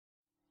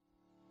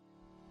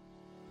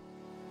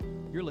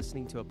You're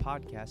listening to a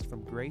podcast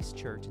from Grace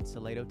Church in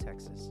Salado,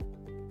 Texas.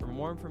 For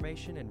more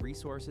information and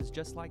resources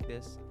just like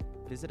this,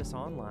 visit us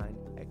online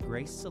at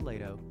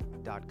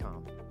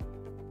gracesalado.com.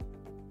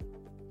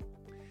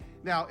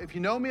 Now, if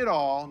you know me at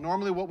all,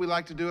 normally what we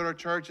like to do at our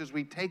church is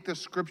we take the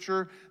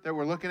scripture that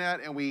we're looking at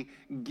and we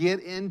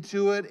get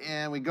into it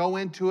and we go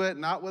into it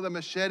not with a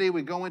machete,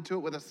 we go into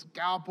it with a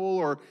scalpel,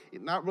 or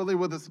not really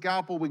with a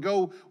scalpel. We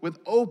go with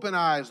open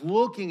eyes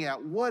looking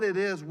at what it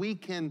is we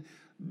can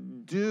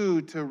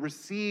do to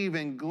receive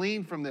and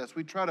glean from this.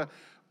 We try to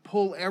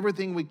pull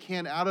everything we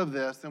can out of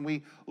this and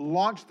we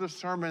launch the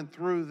sermon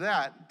through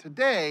that.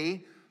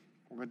 Today,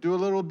 we're going to do a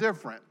little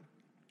different.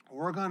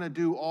 We're going to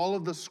do all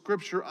of the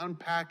scripture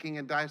unpacking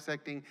and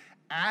dissecting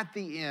at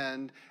the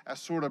end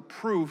as sort of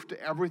proof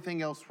to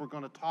everything else we're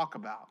going to talk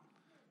about.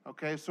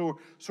 Okay, so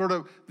sort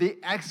of the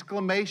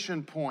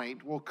exclamation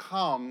point will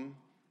come,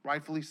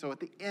 rightfully so, at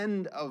the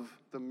end of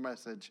the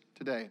message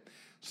today.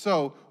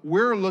 So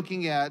we're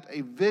looking at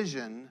a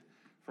vision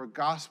for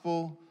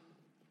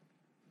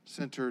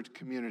gospel-centered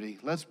community.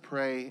 Let's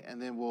pray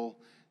and then we'll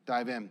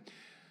dive in.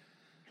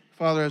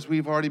 Father, as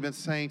we've already been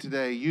saying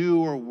today,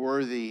 you are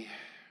worthy.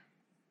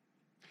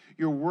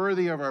 You're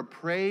worthy of our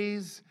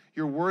praise.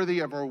 You're worthy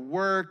of our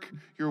work.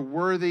 You're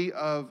worthy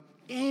of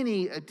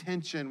any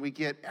attention we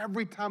get.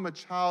 Every time a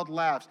child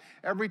laughs,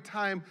 every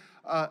time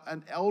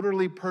an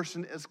elderly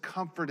person is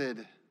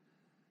comforted,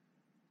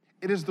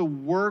 it is the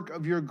work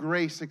of your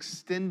grace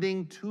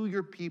extending to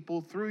your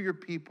people, through your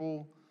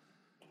people,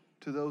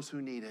 to those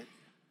who need it.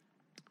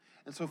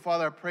 And so,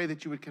 Father, I pray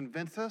that you would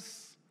convince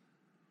us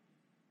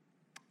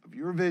of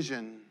your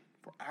vision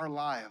for our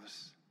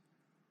lives.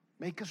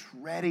 Make us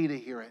ready to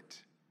hear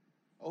it.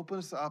 Open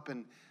us up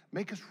and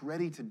make us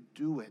ready to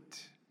do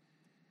it.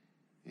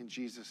 In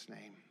Jesus'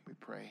 name we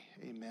pray.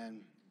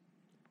 Amen.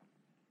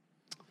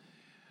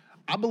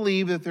 I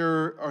believe that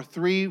there are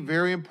three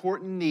very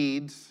important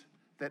needs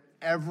that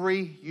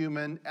every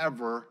human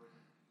ever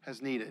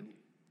has needed.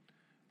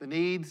 The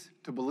needs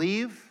to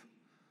believe,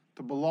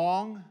 to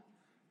belong,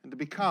 and to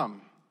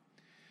become.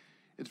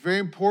 It's very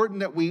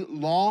important that we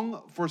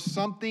long for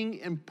something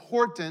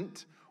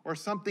important or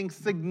something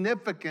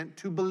significant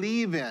to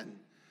believe in.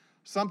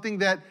 Something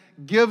that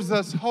gives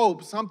us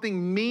hope,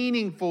 something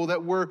meaningful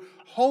that we're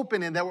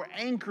hoping in, that we're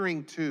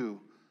anchoring to.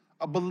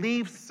 A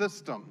belief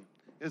system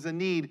is a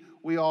need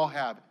we all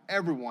have.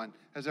 Everyone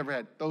has ever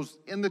had. Those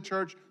in the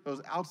church,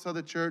 those outside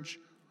the church,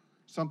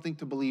 something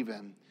to believe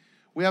in.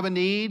 We have a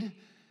need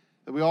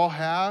that we all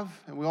have,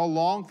 and we all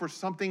long for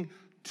something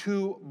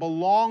to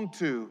belong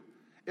to.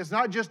 It's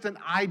not just an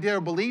idea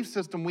or belief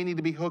system we need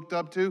to be hooked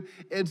up to.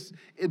 It's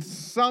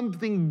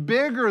something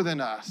bigger than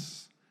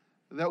us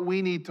that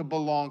we need to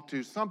belong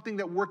to, something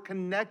that we're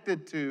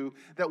connected to,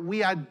 that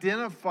we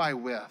identify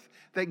with,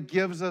 that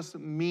gives us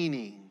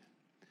meaning.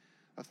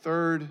 A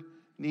third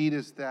need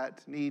is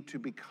that need to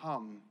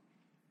become.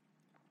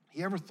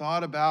 You ever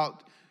thought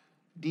about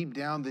deep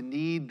down the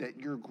need that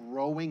you're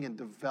growing and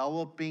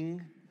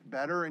developing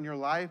better in your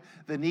life?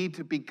 The need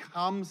to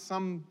become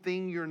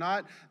something you're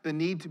not? The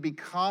need to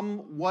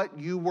become what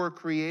you were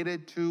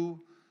created to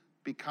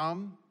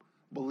become?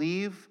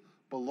 Believe,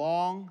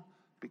 belong,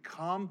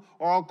 become,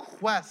 or a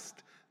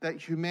quest that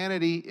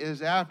humanity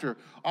is after.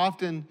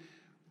 Often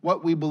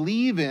what we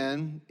believe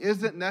in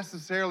isn't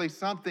necessarily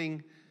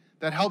something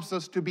that helps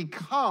us to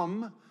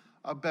become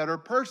a better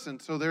person.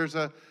 So there's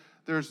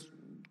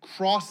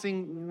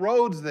crossing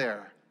roads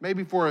there.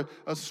 Maybe for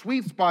a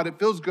sweet spot it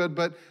feels good,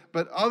 but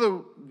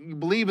you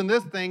believe in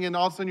this thing and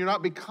all of a sudden you're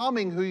not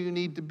becoming who you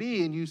need to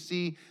be and you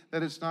see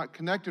that it's not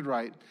connected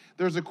right.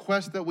 There's a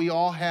quest that we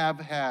all have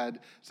had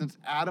since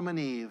Adam and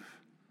Eve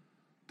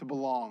to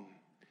belong.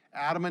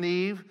 Adam and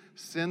Eve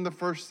sinned the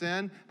first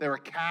sin. They were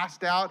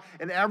cast out.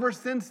 And ever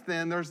since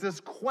then, there's this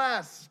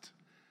quest.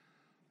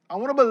 I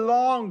want to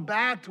belong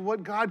back to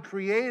what God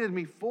created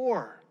me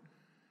for.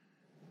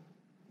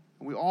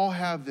 And we all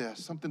have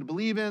this, something to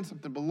believe in,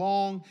 something to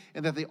belong,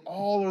 and that they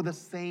all are the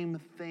same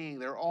thing.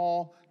 They're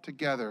all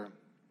together.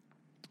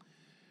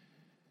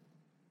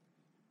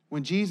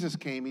 When Jesus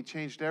came, he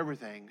changed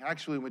everything.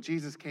 Actually, when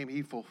Jesus came,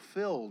 he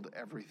fulfilled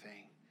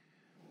everything.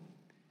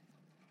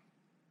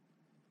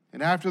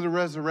 And after the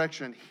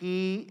resurrection,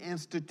 he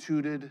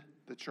instituted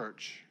the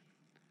church.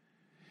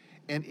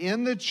 And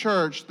in the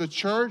church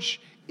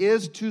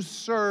is to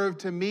serve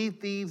to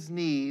meet these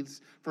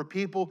needs for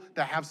people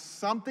that have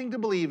something to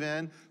believe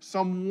in,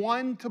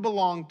 someone to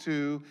belong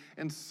to,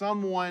 and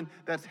someone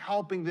that's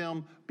helping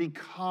them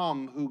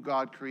become who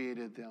God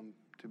created them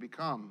to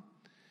become.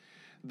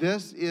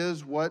 This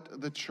is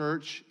what the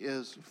church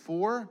is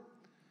for.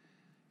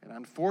 And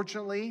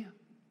unfortunately,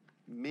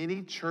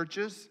 many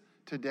churches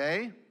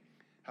today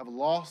have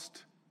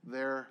lost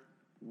their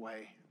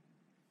way.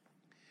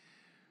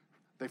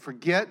 They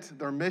forget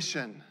their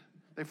mission.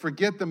 They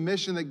forget the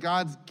mission that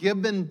God's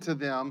given to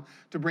them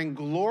to bring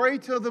glory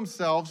to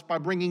themselves by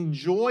bringing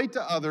joy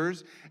to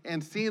others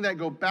and seeing that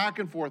go back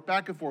and forth,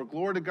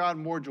 glory to God,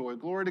 more joy,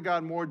 glory to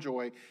God, more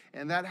joy.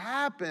 And that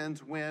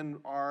happens when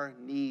our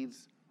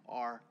needs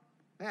are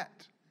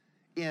met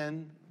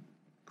in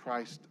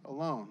Christ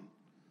alone.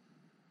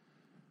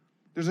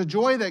 There's a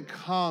joy that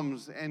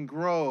comes and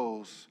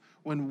grows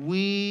when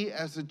we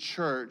as a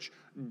church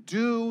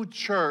do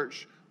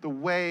church the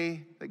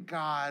way that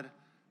God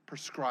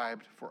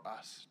prescribed for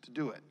us to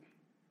do it.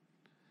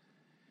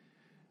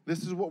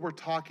 This is what we're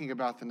talking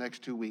about the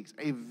next 2 weeks,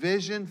 a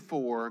vision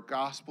for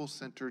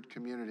gospel-centered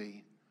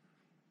community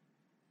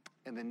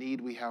and the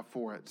need we have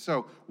for it.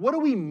 So, what do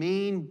we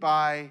mean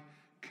by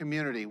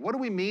community? What do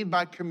we mean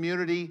by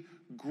community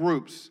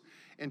groups?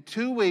 In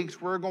 2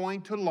 weeks, we're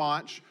going to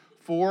launch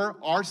for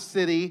our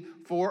city,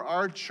 for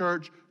our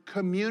church,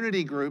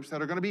 community groups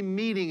that are going to be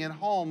meeting in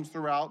homes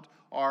throughout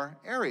our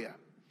area.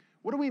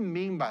 What do we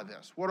mean by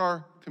this? What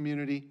are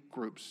community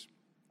groups?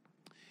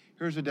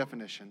 Here's a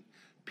definition.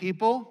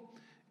 People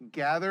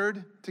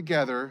gathered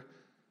together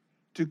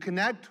to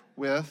connect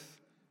with,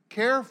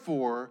 care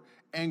for,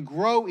 and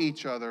grow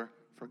each other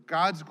for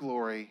God's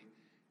glory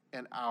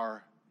and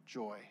our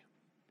joy.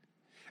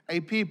 A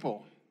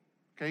people.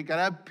 Okay, you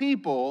gotta have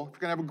people if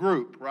you're gonna have a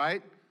group,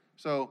 right?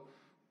 So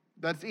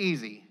that's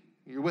easy.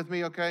 You're with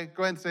me, okay?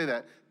 Go ahead and say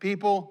that.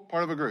 People,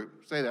 part of a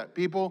group. Say that.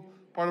 People,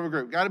 part of a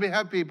group.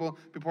 Have people,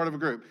 be part of a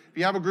group. If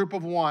you have a group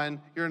of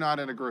one, you're not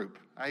in a group.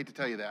 I hate to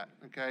tell you that,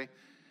 okay?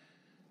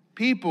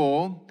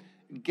 People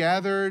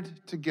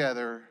gathered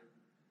together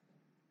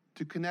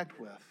to connect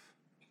with,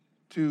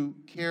 to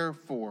care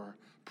for.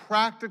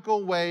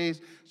 Practical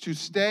ways to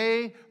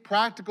stay,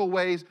 practical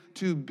ways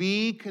to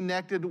be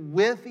connected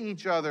with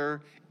each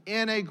other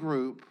in a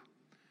group.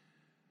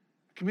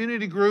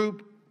 Community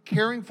group,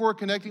 caring for,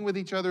 connecting with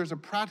each other is a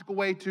practical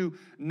way to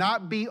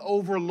not be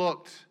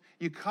overlooked.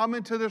 You come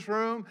into this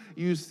room,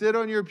 you sit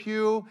on your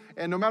pew,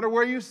 and no matter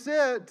where you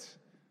sit,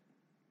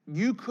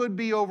 you could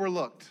be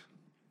overlooked.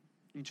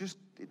 It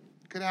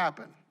could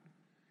happen.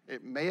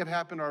 It may have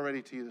happened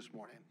already to you this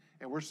morning,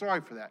 and we're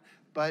sorry for that.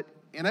 But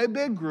in a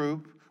big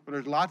group, where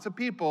there's lots of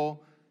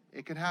people,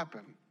 it could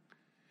happen.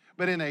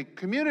 But in a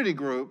community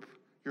group,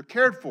 you're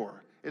cared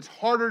for. It's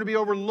harder to be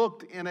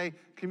overlooked in a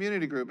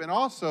community group. And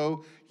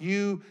also,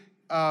 you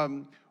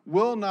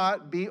will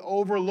not be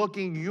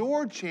overlooking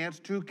your chance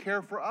to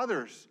care for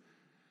others.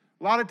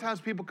 A lot of times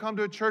people come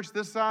to a church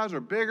this size or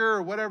bigger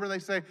or whatever, and they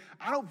say,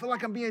 I don't feel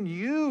like I'm being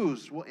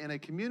used. Well, in a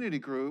community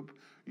group,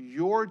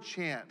 your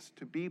chance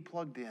to be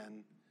plugged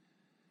in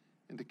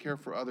and to care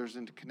for others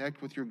and to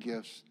connect with your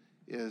gifts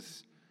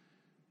is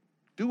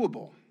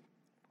doable.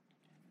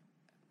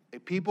 A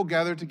people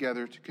gather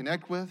together to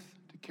connect with,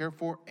 to care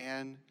for,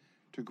 and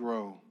to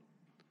grow.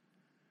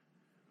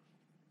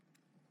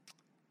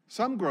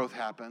 Some growth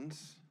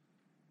happens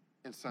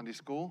in Sunday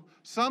school.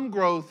 Some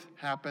growth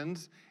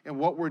happens in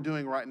what we're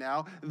doing right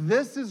now.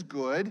 This is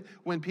good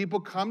when people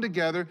come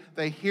together,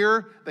 they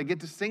get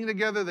to sing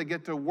together, they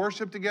get to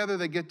worship together,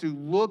 they get to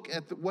look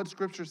at what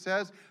Scripture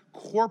says.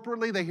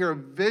 Corporately, they hear a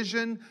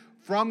vision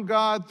from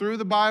God through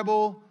the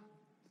Bible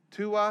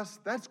to us.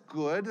 That's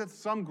good. That's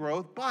some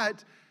growth.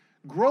 But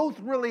growth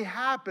really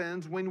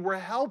happens when we're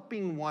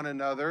helping one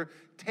another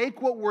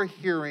take what we're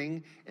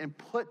hearing and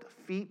put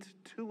feet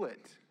to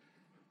it.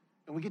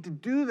 And we get to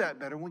do that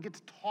better. We get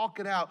to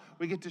talk it out.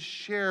 We get to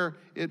share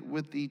it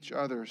with each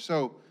other.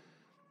 So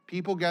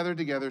people gather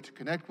together to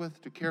connect with,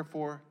 to care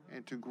for,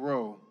 and to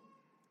grow.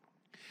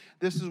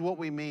 This is what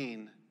we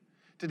mean.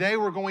 Today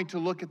we're going to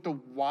look at the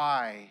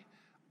why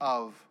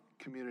of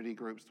community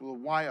groups, the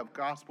why of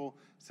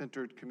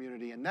gospel-centered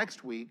community. And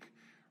next week,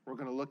 we're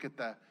going to look at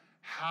the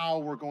how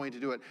we're going to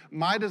do it.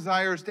 My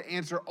desire is to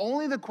answer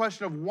only the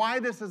question of why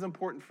this is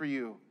important for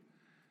you.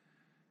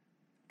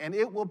 And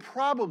it will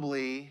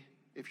probably,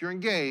 if you're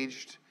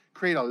engaged,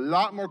 create a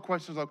lot more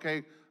questions.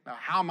 Okay, now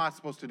how am I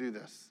supposed to do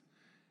this?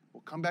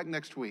 We'll come back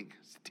next week.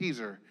 It's a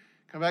teaser.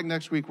 Come back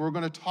next week. We're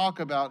going to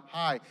talk about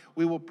how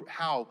we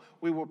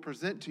will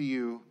present to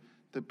you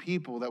the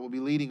people that will be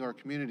leading our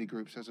community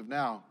groups as of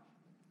now.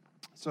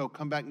 So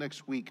come back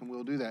next week and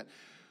we'll do that.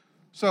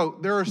 So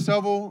there are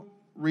several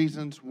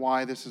reasons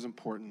why this is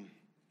important.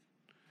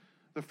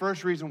 The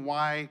first reason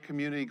why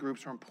community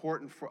groups are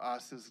important for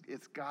us is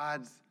it's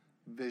God's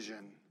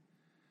vision.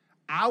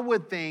 I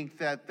would think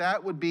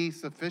that would be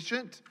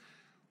sufficient.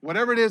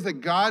 Whatever it is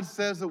that God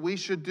says that we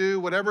should do,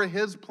 whatever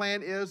His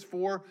plan is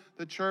for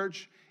the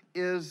church,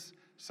 is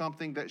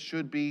something that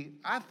should be,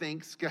 I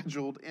think,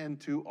 scheduled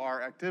into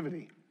our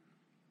activity.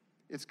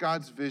 It's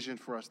God's vision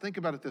for us. Think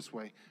about it this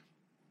way.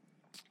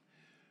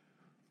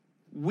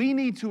 We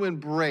need to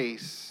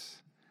embrace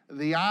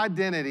the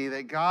identity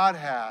that God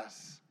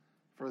has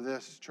for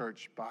this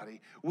church body.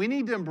 We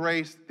need to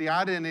embrace the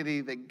identity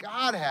that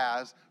God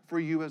has for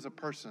you as a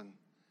person.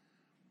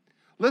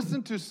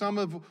 Listen to some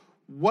of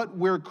what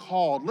we're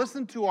called.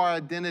 Listen to our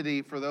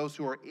identity for those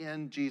who are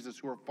in Jesus,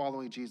 who are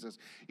following Jesus.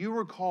 You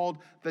were called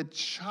the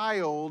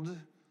child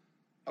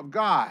of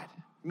God,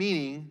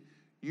 meaning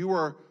you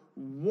are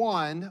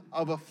one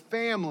of a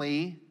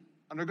family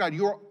under God.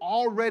 You are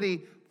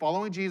already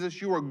following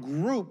Jesus. You are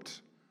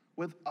grouped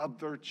with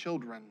other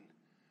children.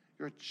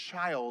 You're a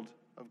child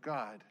of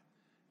God,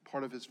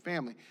 part of His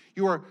family.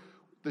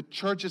 The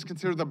church is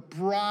considered the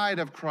bride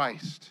of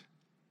Christ,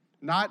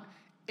 not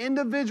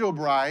individual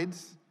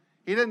brides,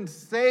 He didn't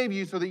save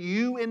you so that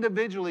you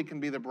individually can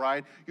be the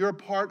bride. You're a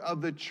part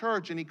of the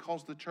church, and he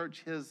calls the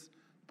church his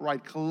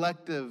bride,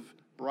 collective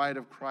bride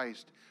of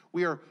Christ.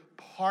 We are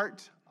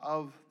part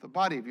of the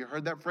body. Have you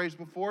heard that phrase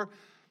before?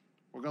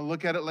 We're going to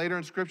look at it later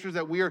in scriptures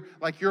that we are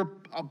like you're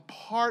a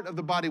part of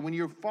the body. When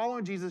you're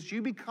following Jesus,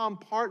 you become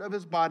part of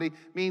his body.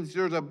 Means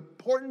there's an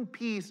important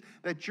piece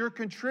that you're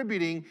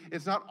contributing.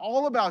 It's not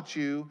all about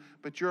you,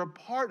 but you're a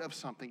part of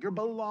something. You're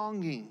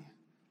belonging.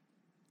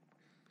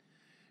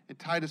 In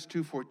Titus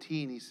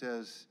 2:14, he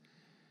says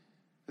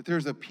that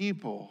there's a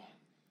people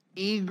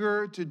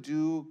eager to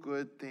do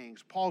good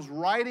things. Paul's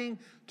writing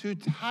to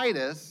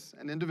Titus,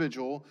 an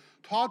individual,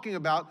 talking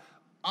about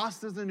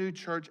us as a new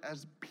church,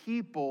 as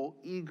people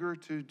eager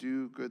to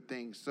do good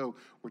things. So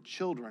we're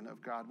children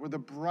of God. We're the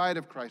bride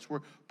of Christ. We're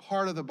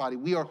part of the body.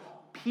 We are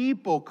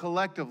people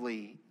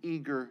collectively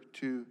eager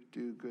to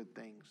do good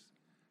things.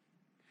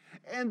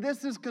 And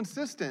this is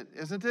consistent,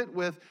 isn't it,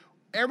 with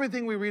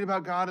everything we read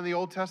about God in the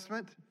Old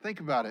Testament?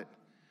 Think about it.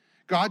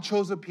 God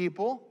chose a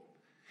people.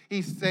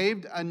 He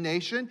saved a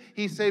nation.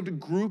 He saved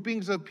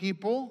groupings of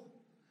people.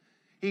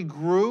 He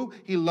grew.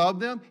 He loved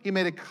them. He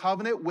made a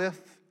covenant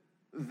with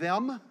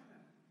them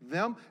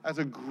as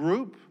a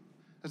group,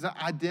 as an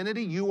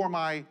identity. You are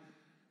my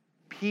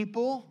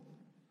people.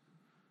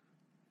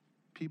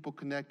 People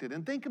connected.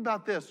 And think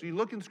about this. You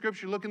look in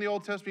Scripture, you look in the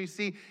Old Testament, you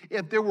see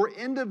if there were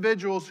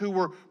individuals who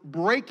were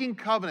breaking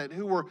covenant,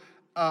 who were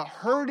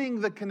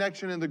hurting the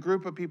connection in the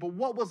group of people,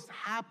 what was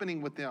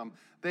happening with them?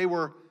 They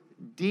were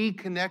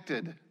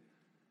deconnected.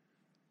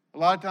 A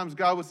lot of times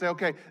God would say,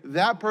 okay,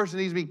 that person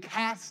needs to be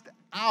cast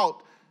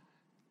out.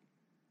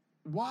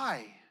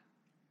 Why?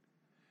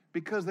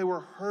 Because they were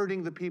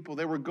hurting the people.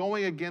 They were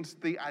going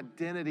against the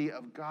identity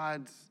of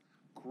God's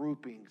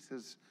groupings,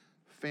 his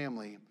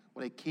family.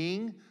 When a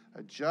king,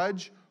 a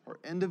judge, or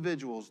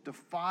individuals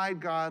defied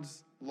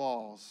God's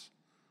laws,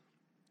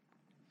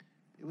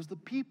 it was the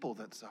people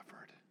that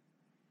suffered.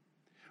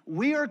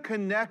 We are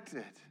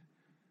connected.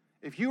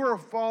 If you are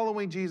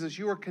following Jesus,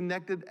 you are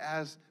connected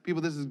as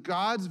people. This is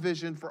God's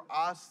vision for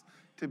us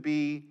to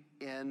be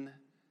in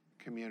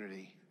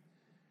community.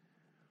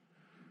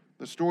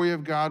 The story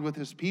of God with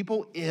his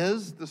people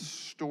is the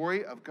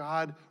story of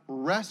God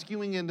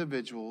rescuing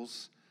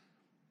individuals,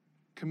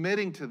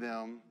 committing to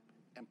them,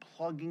 and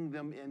plugging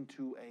them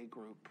into a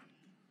group.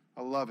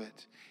 I love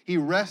it. He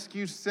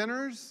rescues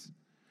sinners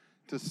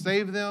to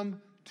save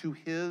them to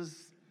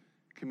his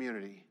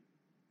community.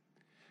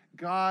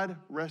 God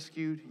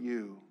rescued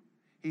you.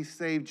 He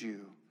saved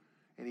you,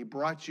 and he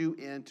brought you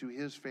into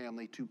his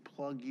family to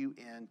plug you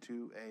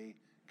into a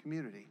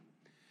community.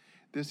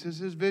 This is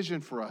his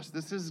vision for us.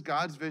 This is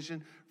God's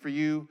vision for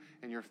you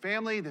and your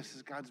family. This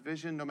is God's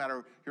vision no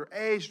matter your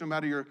age, no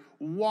matter your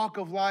walk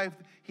of life.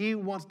 He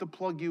wants to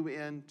plug you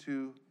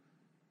into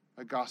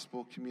a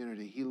gospel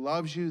community. He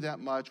loves you that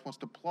much, wants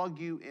to plug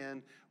you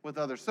in with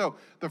others. So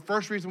the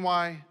first reason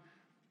why,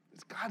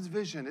 it's God's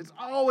vision. It's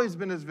always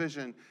been his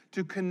vision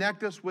to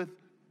connect us with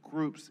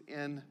groups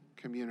in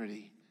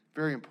community.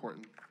 Very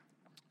important.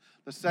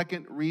 The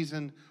second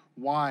reason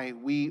why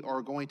we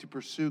are going to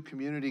pursue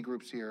community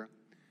groups here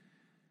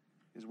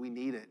is we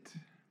need it.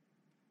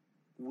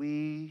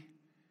 We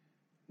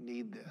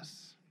need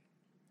this.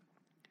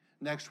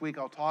 Next week,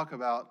 I'll talk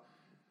about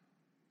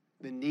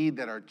the need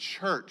that our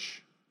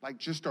church, like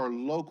just our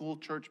local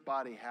church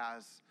body,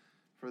 has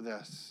for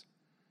this.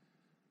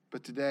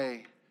 But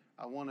today,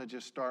 I want to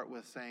just start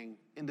with saying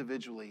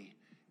individually,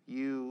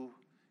 you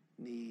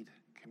need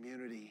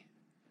community.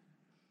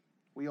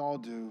 We all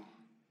do.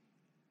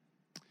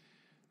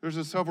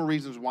 There's several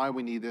reasons why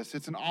we need this.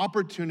 It's an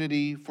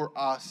opportunity for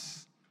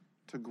us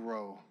to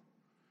grow.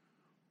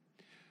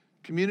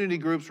 Community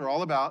groups are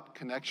all about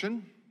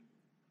connection,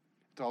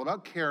 it's all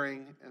about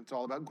caring, and it's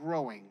all about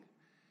growing.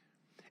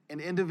 And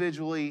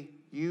individually,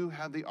 you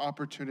have the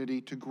opportunity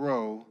to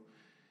grow.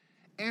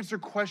 Answer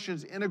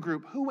questions in a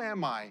group. Who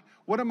am I?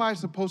 What am I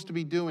supposed to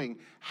be doing?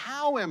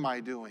 How am I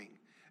doing?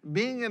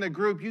 Being in a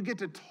group, you get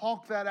to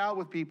talk that out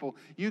with people.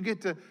 You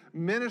get to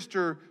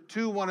minister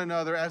to one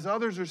another as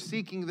others are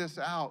seeking this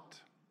out.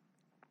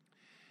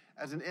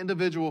 As an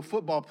individual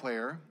football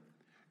player,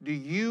 do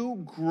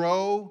you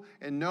grow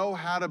and know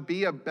how to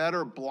be a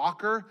better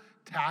blocker,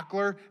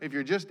 tackler, if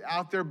you're just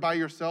out there by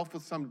yourself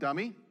with some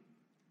dummy?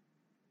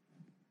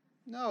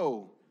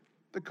 No.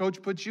 The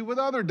coach puts you with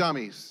other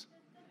dummies.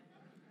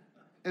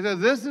 He says,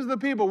 this is the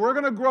people. We're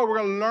going to grow. We're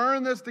going to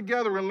learn this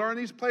together. We're going to learn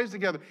these plays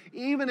together.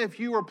 Even if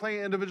you are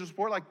playing individual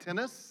sport like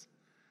tennis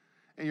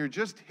and you're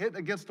just hit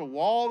against a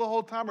wall the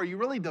whole time, are you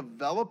really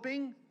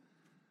developing?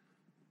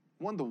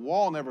 One, the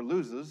wall never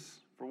loses,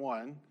 for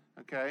one,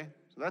 okay?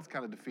 So that's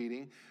kind of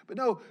defeating. But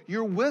no,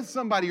 you're with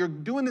somebody. You're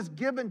doing this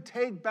give and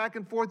take back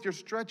and forth. You're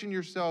stretching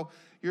yourself.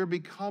 You're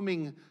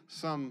becoming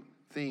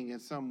something and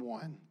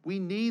someone. We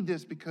need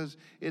this because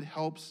it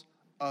helps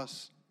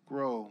us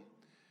grow.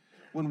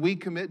 When we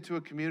commit to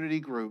a community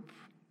group,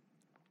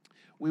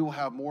 we will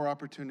have more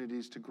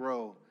opportunities to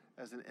grow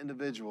as an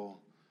individual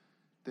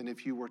than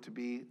if you were to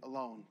be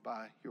alone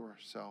by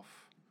yourself.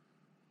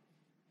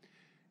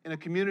 In a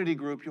community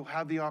group, you'll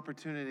have the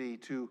opportunity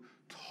to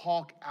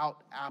talk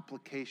out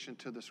application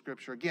to the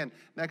Scripture. Again,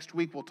 next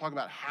week we'll talk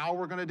about how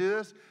we're going to do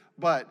this,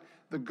 but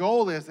the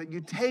goal is that you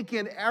take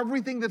in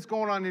everything that's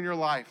going on in your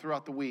life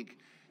throughout the week.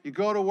 You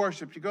go to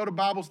worship, you go to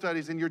Bible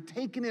studies, and you're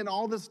taking in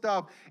all this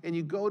stuff, and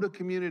you go to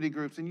community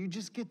groups, and you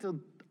just get to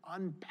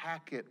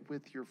unpack it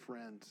with your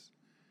friends.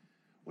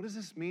 What does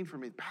this mean for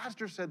me? The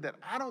pastor said that.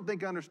 I don't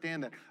think I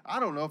understand that. I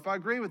don't know if I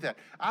agree with that.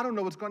 I don't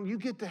know what's going on. You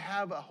get to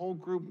have a whole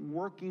group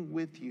working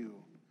with you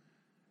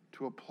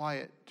to apply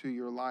it to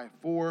your life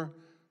for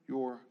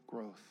your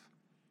growth.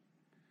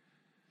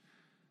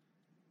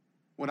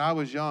 When I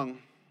was young,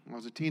 when I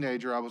was a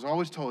teenager, I was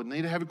always told,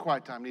 need to have a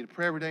quiet time, need to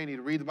pray every day, need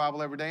to read the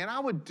Bible every day. And I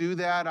would do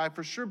that. I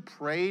for sure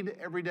prayed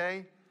every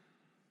day.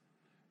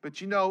 But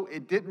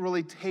it didn't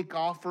really take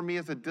off for me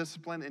as a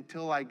discipline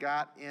until I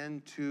got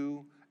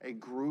into a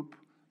group,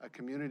 a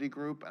community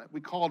group.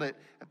 We called it,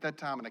 at that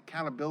time, an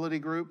accountability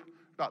group,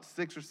 about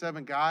 6 or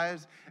 7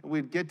 guys. And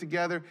we'd get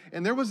together,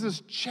 and there was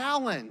this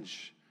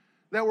challenge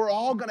that we're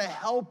all going to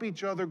help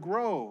each other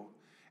grow.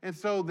 And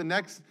so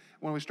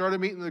when we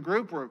started meeting the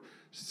group, we're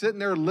sitting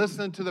there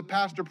listening to the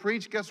pastor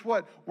preach. Guess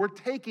what? We're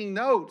taking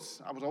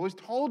notes. I was always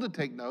told to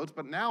take notes,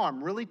 but now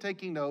I'm really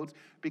taking notes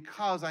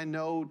because I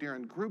know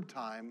during group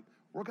time,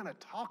 we're going to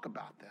talk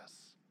about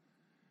this.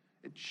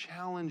 It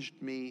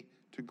challenged me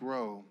to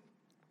grow.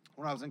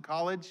 When I was in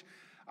college,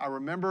 I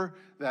remember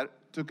that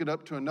took it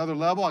up to another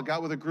level. I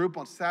got with a group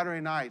on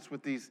Saturday nights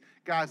with these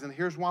guys, and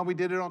here's why we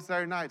did it on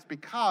Saturday nights.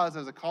 Because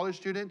as a college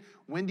student,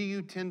 when do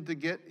you tend to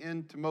get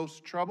into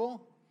most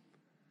trouble?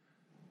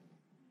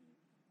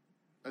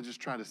 I was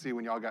just trying to see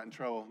when y'all got in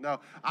trouble. No,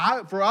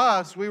 for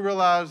us, we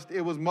realized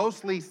it was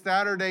mostly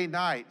Saturday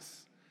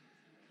nights.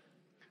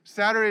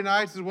 Saturday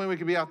nights is when we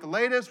could be out the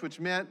latest, which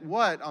meant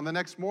what? On the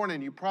next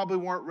morning, you probably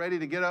weren't ready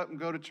to get up and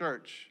go to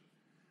church.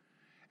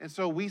 And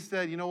so we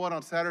said, you know what?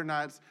 On Saturday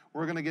nights,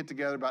 we're going to get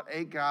together, about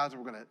 8 guys,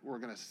 and we're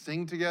going to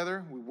sing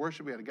together. We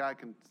worship. We had a guy who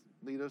can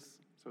lead us,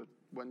 so it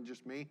wasn't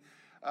just me.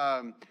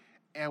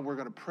 And we're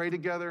going to pray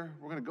together.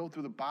 We're going to go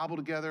through the Bible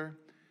together.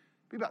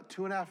 It'd be about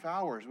 2.5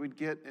 hours. We'd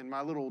get in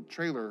my little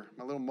trailer,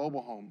 my little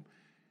mobile home,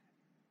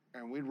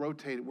 and we'd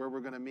rotate it where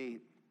we're going to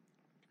meet.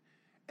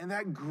 And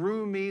that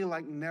grew me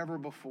like never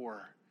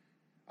before.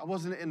 I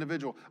wasn't an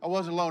individual. I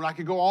wasn't alone. I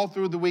could go all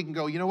through the week and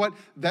go, you know what?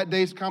 That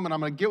day's coming. I'm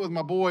going to get with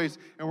my boys,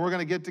 and we're going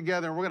to get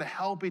together, and we're going to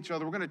help each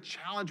other. We're going to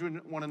challenge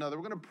one another.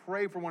 We're going to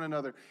pray for one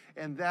another.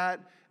 And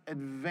that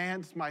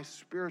advanced my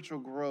spiritual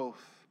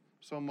growth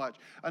so much.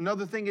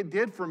 Another thing it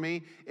did for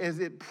me is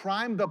it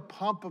primed the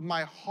pump of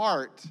my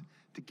heart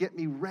to get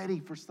me ready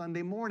for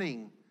Sunday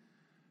morning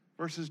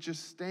versus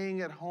just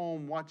staying at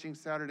home watching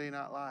Saturday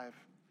Night Live.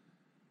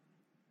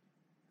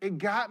 It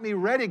got me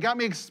ready. It got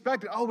me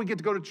expected. Oh, we get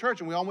to go to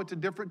church. And we all went to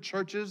different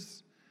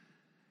churches.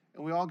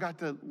 And we all got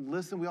to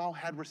listen. We all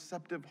had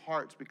receptive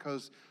hearts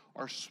because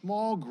our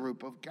small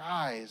group of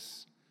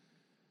guys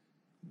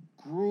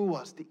grew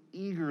us to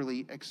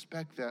eagerly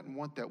expect that and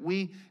want that.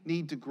 We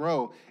need to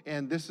grow.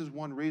 And this is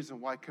one reason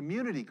why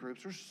community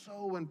groups are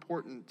so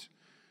important.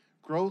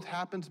 Growth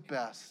happens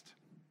best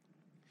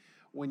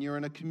when you're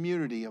in a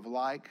community of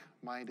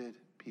like-minded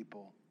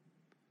people.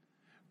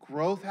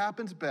 Growth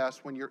happens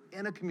best when you're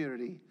in a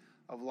community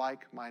of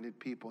like-minded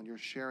people and you're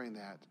sharing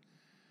that.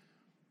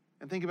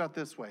 And think about it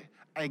this way.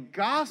 A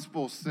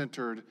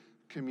gospel-centered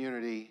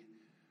community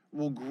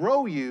will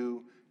grow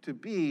you to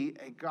be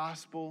a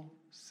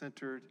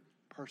gospel-centered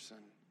person.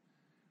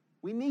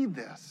 We need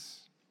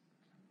this.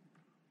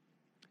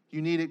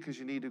 You need it because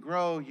you need to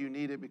grow. You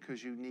need it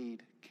because you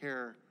need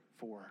care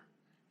for.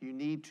 You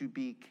need to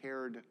be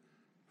cared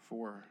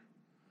for.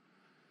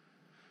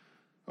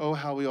 Oh,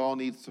 how we all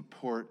need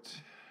support.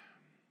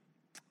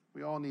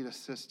 We all need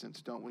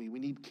assistance, don't we? We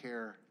need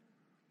care.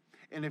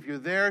 And if you're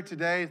there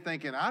today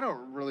thinking, I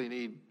don't really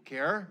need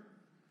care,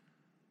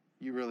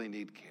 you really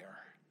need care.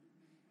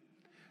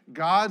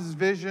 God's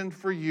vision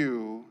for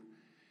you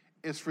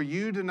is for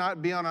you to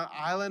not be on an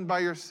island by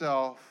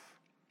yourself,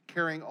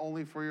 caring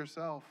only for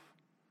yourself.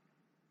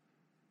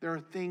 There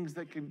are things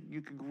that you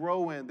could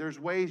grow in.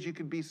 There's ways you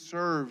could be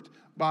served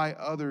by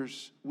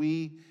others.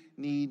 We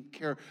need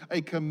care.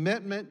 A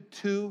commitment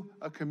to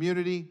a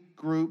community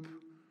group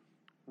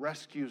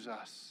rescues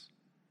us,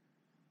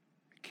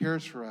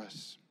 cares for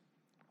us.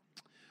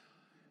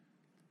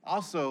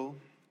 Also,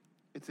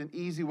 it's an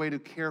easy way to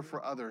care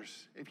for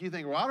others. If you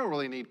think, well, I don't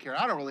really need care,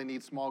 I don't really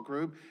need small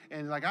group,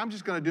 and I'm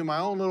just going to do my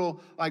own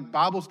little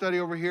Bible study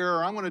over here,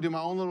 or I'm going to do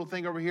my own little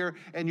thing over here,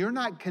 and you're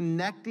not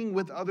connecting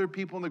with other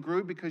people in the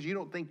group because you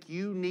don't think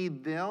you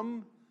need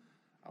them,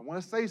 I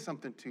want to say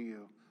something to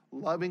you.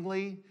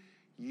 Lovingly,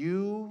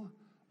 you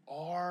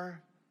are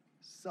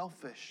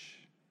selfish.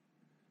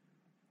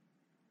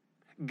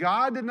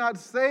 God did not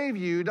save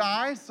you to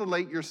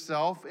isolate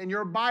yourself in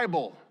your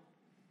Bible.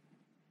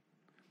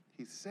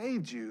 He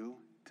saved you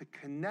to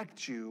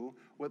connect you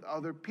with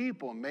other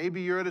people.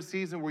 Maybe you're at a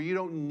season where you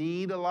don't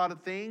need a lot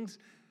of things.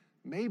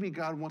 Maybe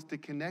God wants to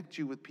connect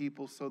you with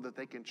people so that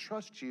they can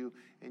trust you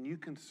and you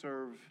can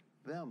serve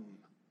them.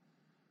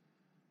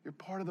 You're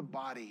part of the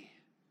body.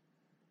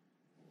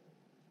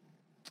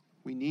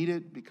 We need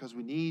it because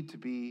we need to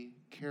be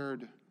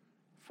cared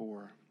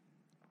for.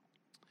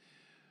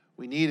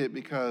 We need it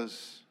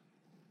because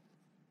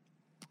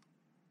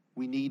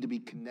we need to be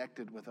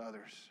connected with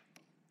others.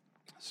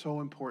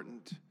 So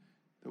important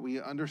that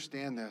we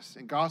understand this.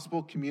 In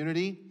gospel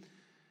community,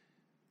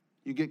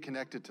 you get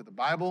connected to the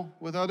Bible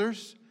with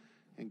others.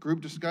 In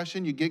group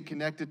discussion, you get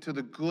connected to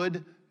the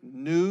good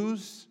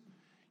news.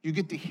 You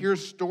get to hear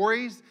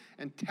stories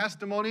and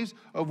testimonies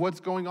of what's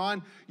going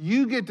on.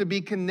 You get to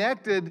be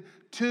connected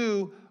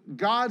to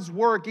God's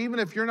work, even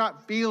if you're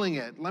not feeling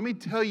it. Let me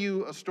tell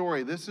you a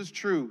story. This is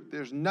true.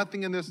 There's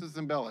nothing in this that's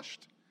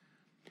embellished.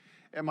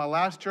 At my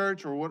last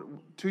church, or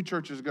 2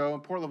 churches ago,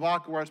 in Port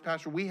Lavaca, where I was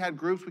pastor, we had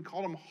groups. We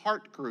called them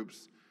heart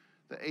groups.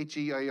 The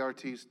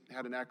HEART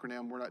had an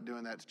acronym. We're not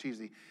doing that. It's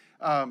cheesy.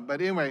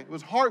 But anyway, it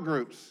was heart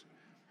groups.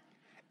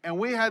 And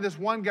we had this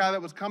one guy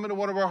that was coming to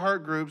one of our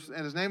heart groups,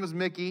 and his name was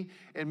Mickey.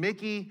 And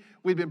Mickey,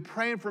 we'd been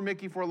praying for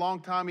Mickey for a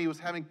long time. He was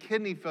having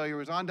kidney failure. He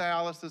was on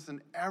dialysis,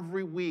 and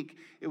every week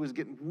it was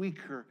getting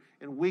weaker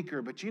and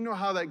weaker. But you know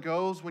how that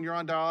goes when you're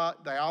on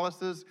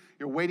dialysis?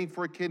 You're waiting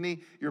for a kidney.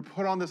 You're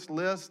put on this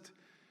list,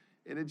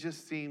 and it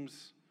just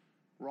seems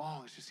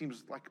wrong. It just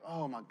seems like,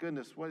 oh my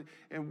goodness. What?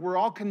 And we're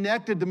all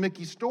connected to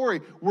Mickey's story.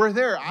 We're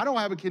there. I don't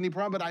have a kidney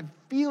problem, but I'm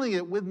feeling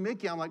it with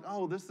Mickey. I'm like,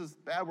 oh, this is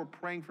bad. We're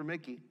praying for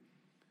Mickey.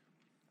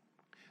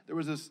 There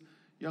was this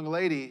young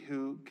lady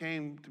who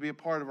came to be a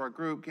part of our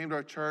group, came to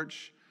our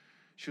church.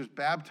 She was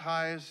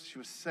baptized. She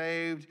was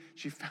saved.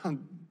 She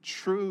found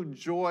true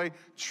joy,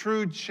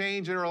 true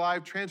change in her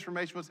life.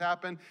 Transformation was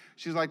happening.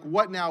 She's like,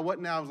 what now?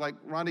 What now? I was like,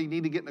 Rhonda, you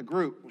need to get in a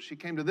group. Well, she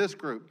came to this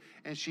group,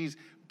 and she's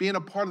being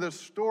a part of this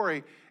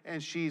story,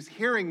 and she's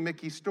hearing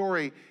Mickey's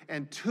story.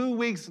 And 2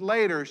 weeks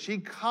later, she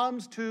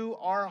comes to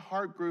our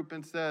heart group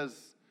and says,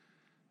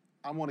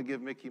 I want to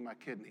give Mickey my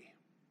kidney.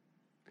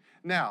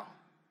 Now,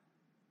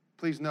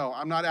 please know,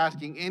 I'm not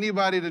asking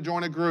anybody to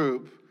join a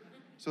group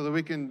so that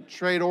we can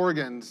trade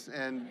organs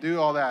and do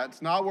all that.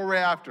 It's not what we're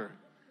after.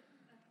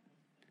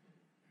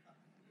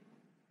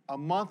 A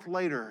month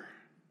later,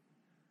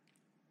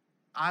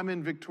 I'm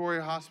in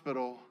Victoria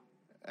Hospital,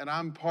 and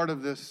I'm part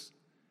of this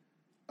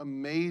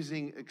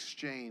amazing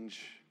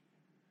exchange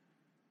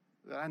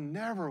that I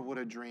never would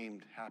have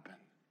dreamed happened.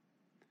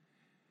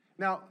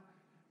 Now,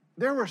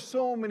 there were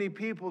so many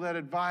people that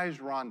advised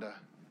Rhonda,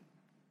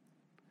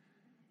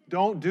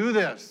 don't do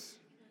this.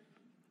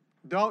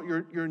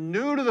 You're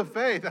new to the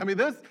faith. I mean,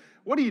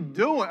 what are you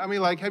doing? I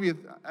mean, like, I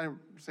don't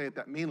say it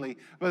that meanly,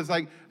 but it's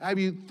like, have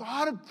you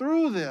thought it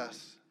through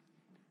this?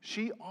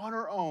 She, on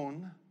her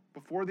own,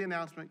 before the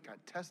announcement, got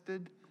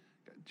tested,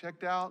 got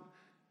checked out,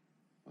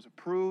 was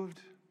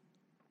approved.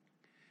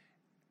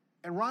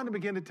 And Rhonda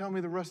began to tell me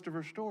the rest of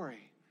her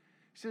story.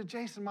 She said,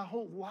 Jason, my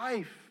whole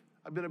life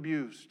I've been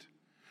abused.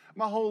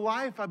 My whole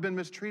life I've been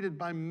mistreated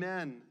by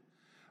men.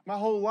 My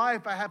whole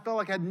life, I have felt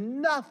like I had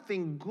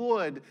nothing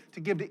good to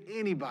give to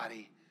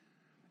anybody.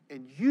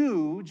 And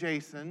you,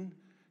 Jason,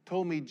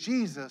 told me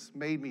Jesus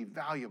made me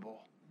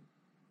valuable.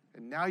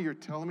 And now you're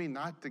telling me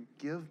not to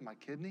give my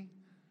kidney?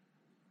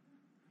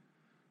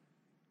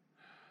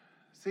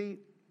 See,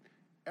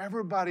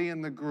 everybody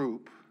in the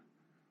group,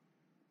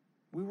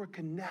 we were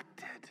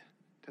connected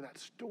to that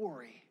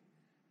story.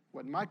 It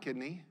wasn't my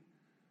kidney,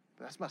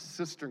 but that's my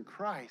sister in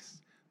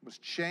Christ. Was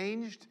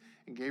changed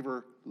and gave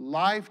her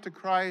life to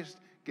Christ,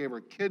 gave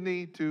her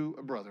kidney to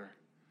a brother.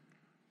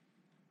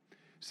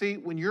 See,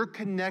 when you're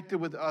connected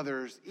with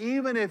others,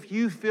 even if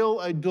you feel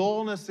a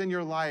dullness in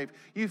your life,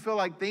 you feel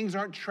like things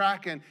aren't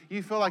tracking,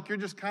 you feel like you're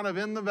just kind of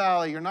in the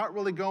valley, you're not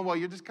really going well,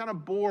 you're just kind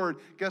of bored,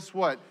 guess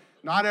what?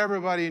 Not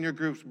everybody in your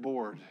group's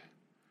bored.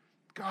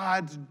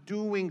 God's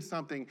doing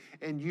something,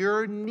 and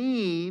your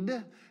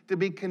need to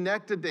be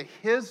connected to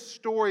His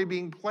story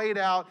being played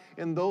out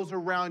in those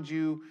around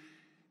you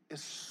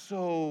is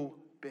so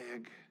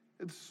big.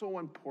 It's so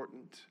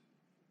important.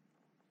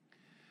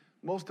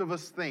 Most of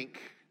us think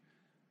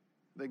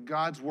that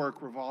God's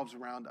work revolves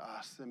around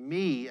us. And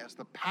me, as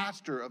the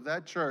pastor of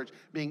that church,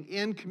 being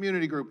in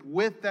community group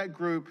with that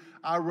group,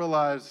 I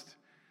realized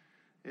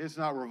it's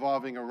not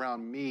revolving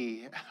around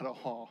me at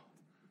all.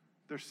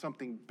 There's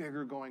something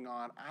bigger going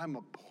on. I'm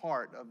a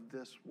part of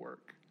this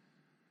work.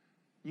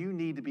 You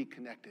need to be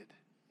connected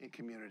in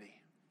community.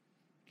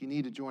 You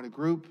need to join a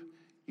group.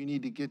 You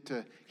need to get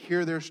to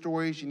hear their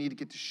stories. You need to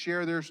get to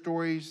share their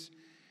stories.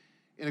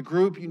 In a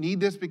group, you need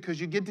this because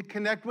you get to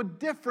connect with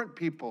different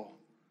people.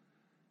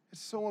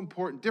 It's so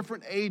important.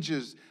 Different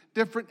ages,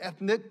 different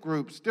ethnic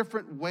groups,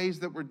 different ways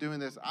that we're doing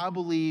this. I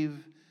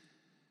believe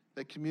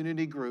that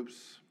community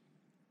groups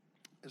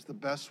is the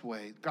best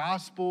way.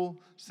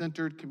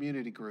 Gospel-centered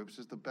community groups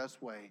is the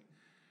best way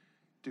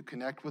to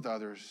connect with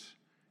others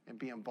and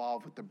be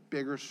involved with the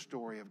bigger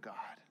story of God.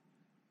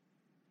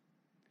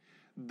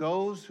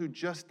 Those who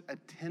just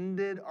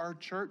attended our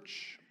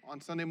church on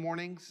Sunday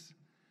mornings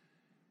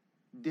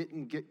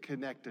didn't get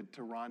connected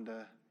to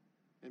Rhonda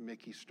and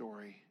Mickey's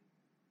story.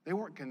 They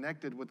weren't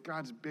connected with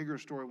God's bigger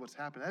story, what's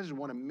happening. That is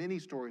one of many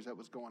stories that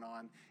was going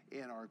on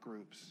in our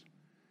groups.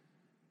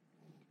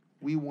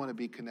 We want to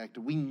be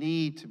connected. We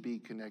need to be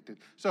connected.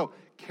 So,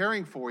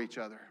 caring for each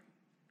other,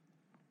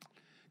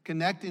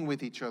 connecting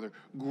with each other,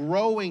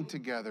 growing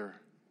together,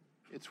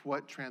 it's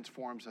what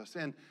transforms us.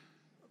 And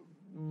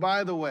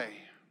by the way,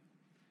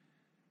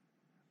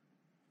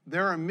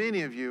 there are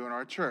many of you in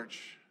our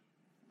church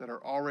that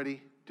are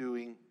already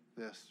doing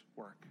this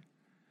work.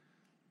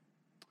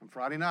 On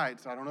Friday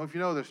nights, I don't know if you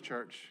know this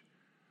church,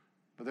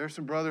 but there's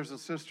some brothers and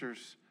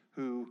sisters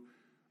who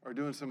are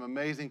doing some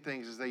amazing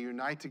things as they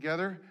unite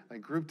together, they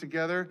group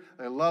together,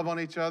 they love on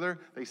each other,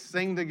 they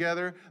sing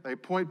together, they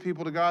point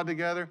people to God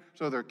together,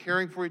 so they're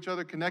caring for each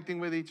other, connecting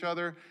with each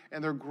other,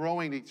 and they're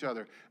growing each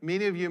other.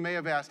 Many of you may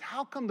have asked,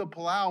 how come the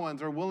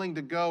Palauans are willing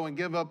to go and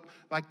give up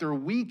like their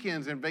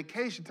weekends and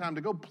vacation time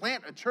to go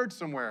plant a church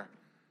somewhere?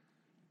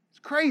 It's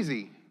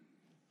crazy,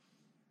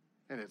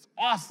 and it's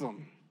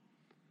awesome.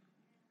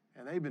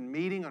 And they've been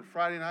meeting on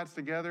Friday nights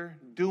together,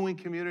 doing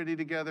community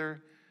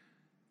together.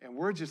 And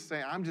we're just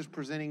saying, I'm just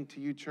presenting to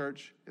you,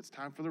 church, it's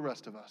time for the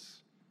rest of us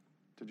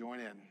to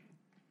join in.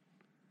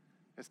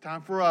 It's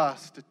time for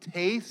us to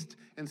taste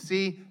and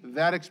see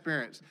that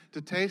experience, to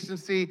taste and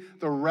see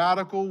the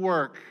radical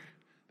work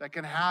that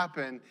can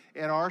happen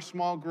in our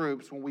small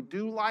groups when we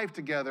do life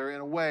together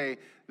in a way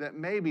that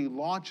maybe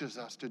launches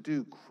us to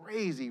do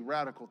crazy,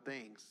 radical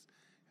things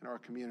in our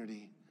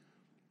community.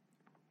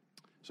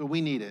 So we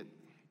need it.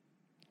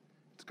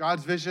 It's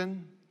God's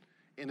vision.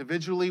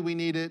 Individually, we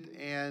need it.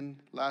 And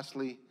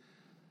lastly,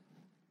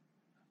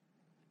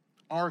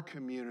 our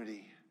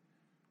community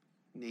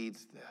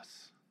needs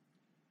this.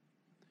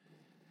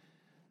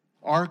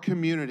 Our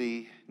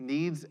community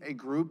needs a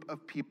group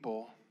of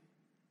people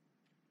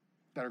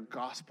that are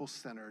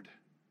gospel-centered,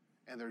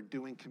 and they're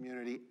doing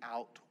community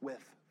out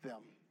with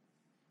them.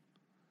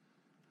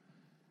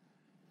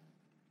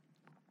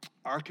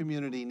 Our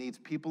community needs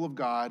people of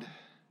God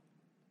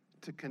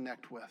to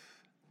connect with.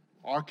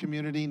 Our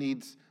community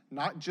needs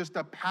not just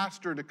a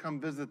pastor to come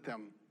visit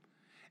them.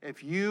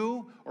 If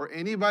you or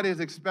anybody is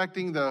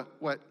expecting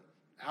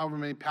however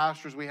many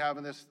pastors we have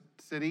in this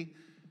city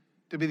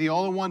to be the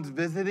only ones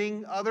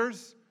visiting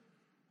others,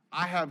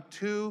 I have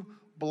 2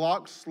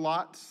 block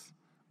slots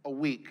a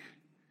week,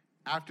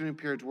 afternoon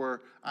periods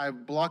where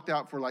I've blocked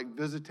out for like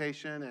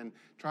visitation and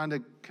trying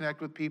to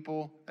connect with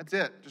people. That's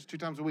it, just 2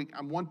 times a week.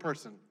 I'm one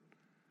person.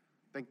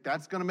 Think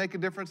that's going to make a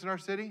difference in our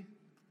city?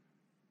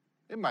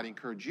 It might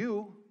encourage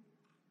you.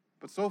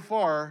 But so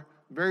far,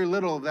 very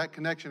little of that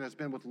connection has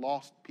been with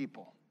lost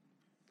people.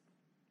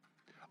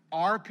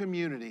 Our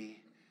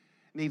community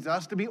needs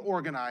us to be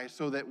organized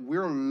so that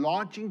we're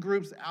launching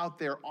groups out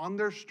there on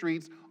their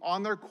streets,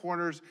 on their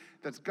corners,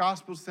 that's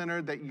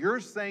gospel-centered, that you're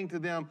saying to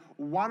them,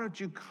 why don't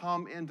you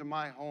come into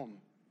my home?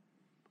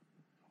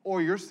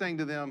 Or you're saying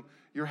to them,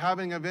 you're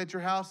having an event at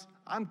your house,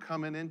 I'm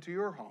coming into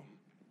your home.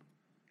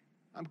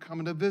 I'm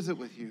coming to visit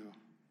with you.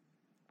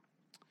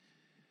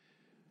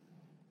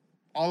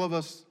 All of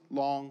us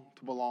long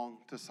to belong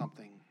to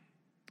something.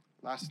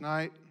 Last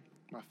night,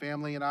 my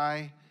family and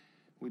I,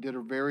 we did a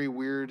very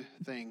weird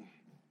thing.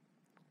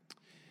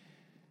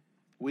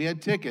 We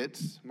had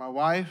tickets. My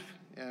wife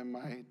and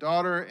my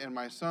daughter and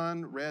my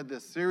son read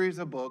this series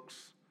of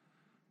books,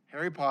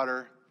 Harry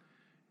Potter,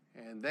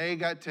 and they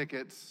got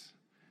tickets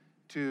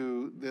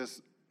to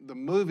the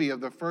movie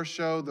of the first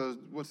show.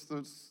 What's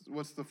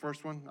the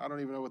first one? I don't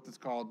even know what it's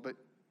called, but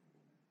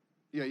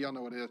yeah, y'all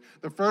know what it is.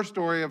 The first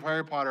story of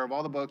Harry Potter, of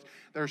all the books,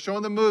 they're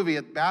showing the movie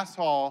at Bass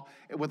Hall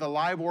with a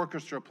live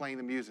orchestra playing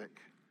the music.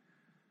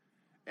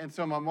 And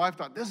so my wife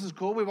thought, this is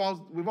cool. We've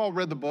all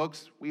read the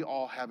books. We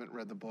all haven't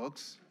read the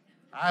books.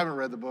 I haven't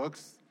read the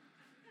books.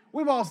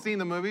 We've all seen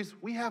the movies.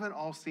 We haven't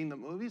all seen the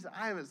movies.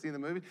 I haven't seen the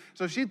movies.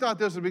 So she thought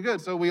this would be good.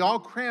 So we all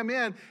cram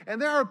in,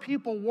 and there are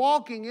people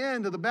walking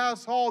into the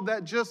Bass Hall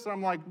that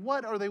I'm like,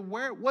 what are they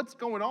wearing? What's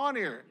going on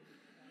here?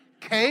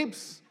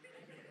 Capes?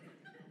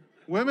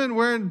 Women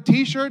wearing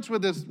T-shirts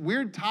with this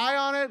weird tie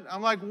on it.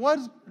 I'm like,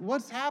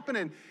 what's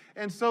happening?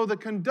 And so the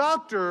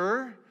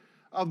conductor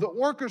of the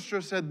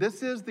orchestra said,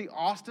 this is the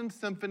Austin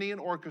Symphony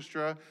and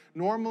Orchestra.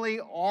 Normally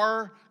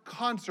our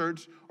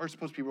concerts are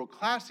supposed to be real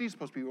classy,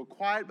 supposed to be real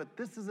quiet, but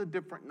this is a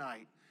different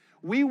night.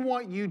 We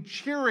want you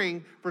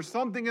cheering for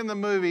something in the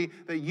movie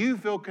that you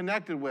feel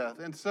connected with.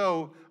 And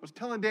so I was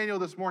telling Daniel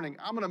this morning,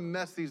 I'm going to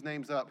mess these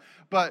names up.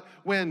 But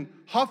when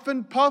Huff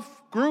and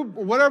Puff Group,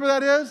 or whatever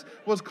that is,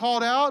 was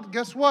called out,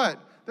 guess what?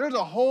 There's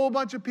a whole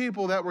bunch of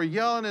people that were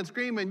yelling and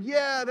screaming,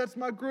 yeah, that's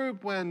my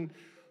group. When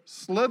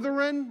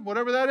Slytherin,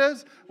 whatever that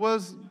is,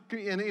 was,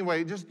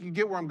 anyway, just you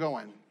get where I'm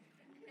going.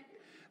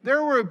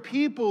 There were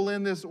people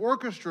in this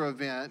orchestra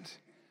event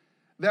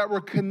that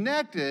were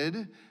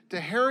connected to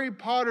Harry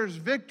Potter's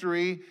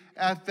victory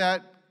at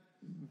that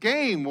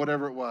game,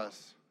 whatever it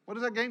was. What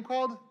is that game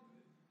called?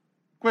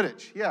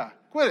 Quidditch, yeah,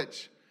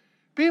 Quidditch.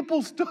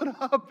 People stood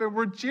up and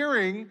were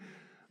cheering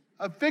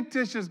a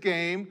fictitious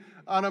game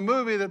on a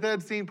movie that they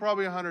had seen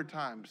probably 100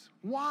 times.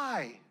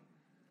 Why?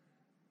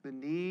 The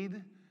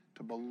need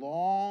to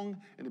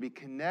belong and to be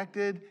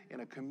connected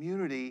in a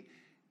community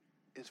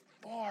is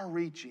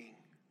far-reaching.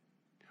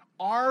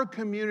 our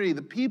community,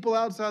 the people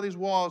outside these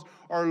walls,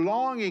 are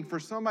longing for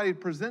somebody to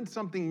present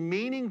something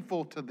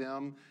meaningful to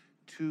them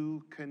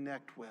to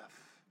connect with.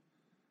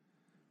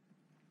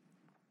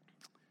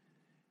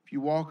 If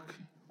you walk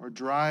or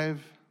drive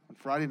on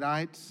Friday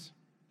nights,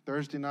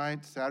 Thursday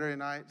nights, Saturday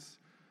nights,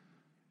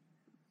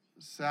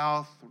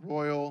 South,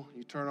 Royal,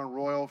 you turn on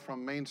Royal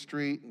from Main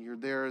Street and you're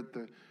there at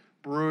the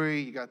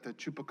brewery, you got the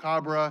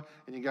Chupacabra,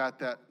 and you got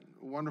that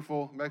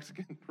wonderful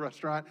Mexican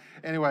restaurant.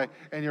 Anyway,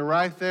 and you're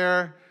right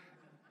there,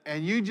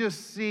 and you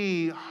just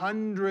see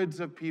hundreds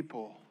of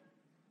people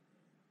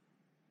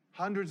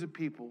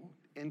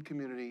in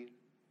community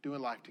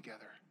doing life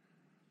together.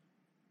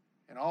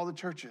 And all the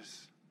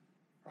churches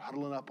are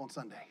huddling up on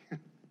Sunday.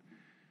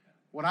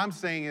 What I'm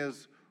saying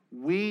is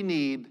we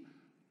need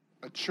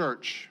a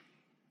church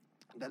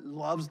that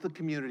loves the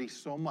community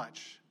so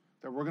much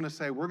that we're going to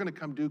say, we're going to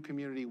come do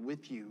community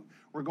with you.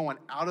 We're going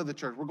out of the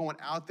church. We're going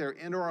out there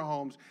into our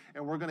homes,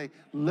 and we're going to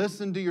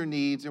listen to your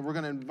needs, and we're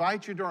going to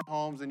invite you to our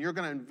homes, and you're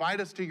going to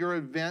invite us to your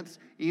events,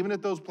 even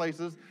at those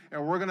places,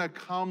 and we're going to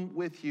come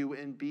with you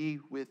and be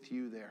with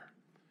you there.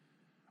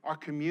 Our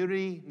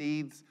community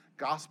needs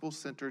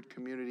gospel-centered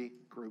community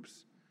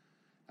groups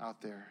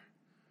out there.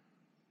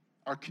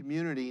 Our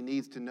community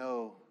needs to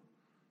know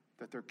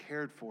that they're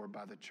cared for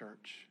by the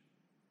church.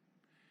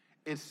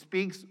 It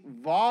speaks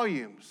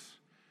volumes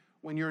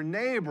when your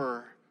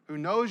neighbor who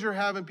knows you're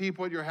having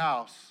people at your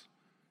house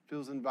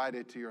feels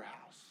invited to your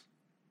house.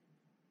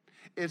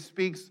 It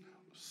speaks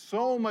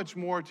so much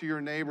more to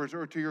your neighbors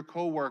or to your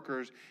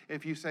coworkers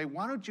if you say,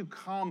 why don't you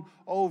come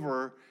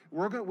over?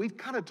 We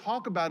kind of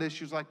talk about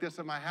issues like this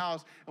at my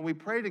house, and we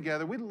pray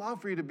together. We'd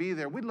love for you to be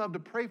there. We'd love to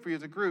pray for you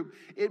as a group.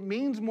 It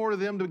means more to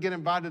them to get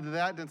invited to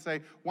that than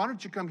say, why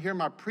don't you come hear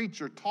my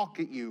preacher talk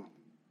at you?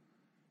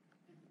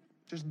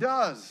 Just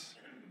does.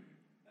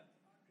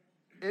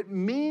 It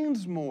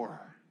means more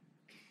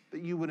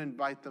that you would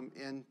invite them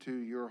into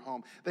your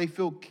home. They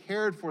feel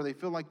cared for. They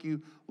feel like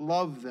you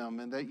love them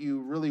and that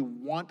you really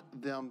want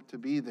them to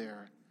be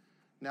there.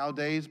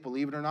 Nowadays,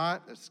 believe it or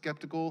not, as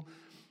skeptical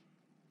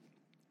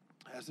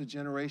as the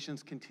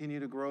generations continue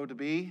to grow to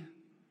be,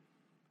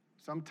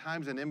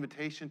 sometimes an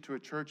invitation to a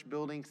church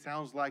building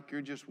sounds like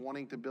you're just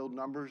wanting to build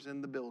numbers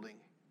in the building.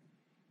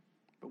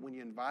 But when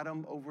you invite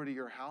them over to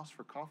your house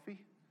for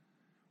coffee,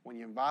 when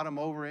you invite them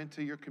over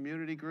into your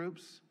community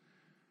groups,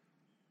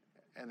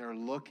 and they're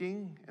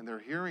looking and they're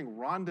hearing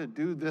Rhonda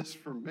do this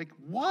for me.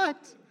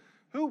 What?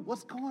 Who?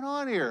 What's going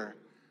on here?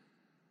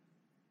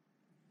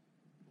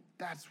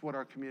 That's what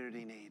our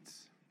community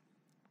needs.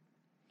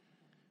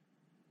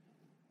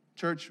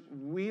 Church,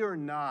 we are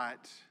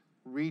not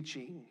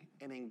reaching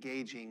and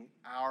engaging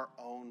our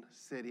own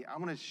city.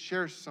 I'm going to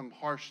share some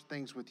harsh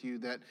things with you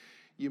that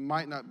you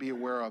might not be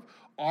aware of.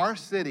 Our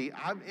city,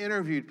 I've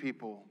interviewed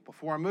people.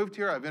 Before I moved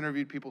here, I've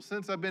interviewed people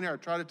since I've been here. I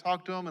try to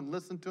talk to them and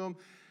listen to them.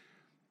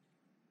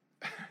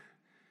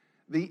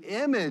 The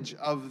image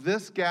of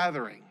this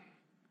gathering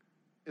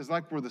is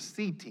like we're the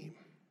C team.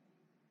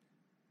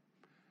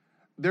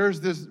 There's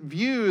this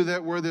view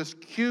that we're this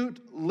cute,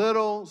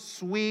 little,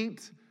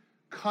 sweet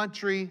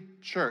country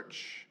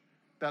church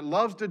that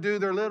loves to do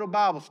their little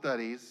Bible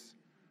studies,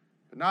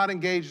 but not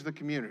engage the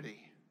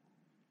community.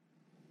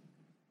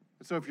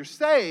 And so if you're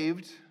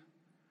saved,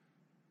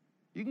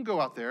 you can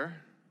go out there,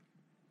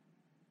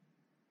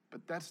 but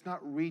that's not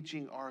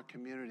reaching our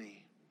community.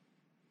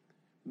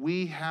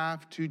 We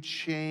have to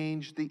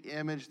change the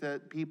image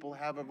that people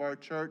have of our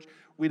church.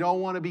 We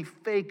don't want to be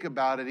fake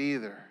about it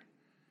either.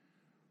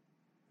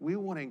 We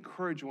want to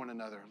encourage one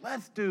another.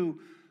 Let's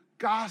do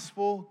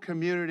gospel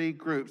community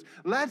groups.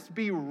 Let's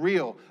be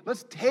real.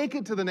 Let's take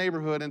it to the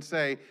neighborhood and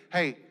say,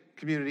 hey,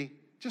 community,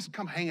 just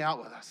come hang out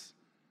with us.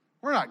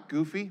 We're not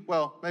goofy.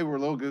 Well, maybe we're a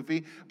little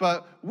goofy,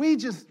 but we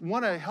just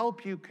want to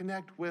help you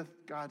connect with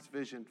God's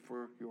vision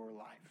for your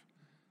life.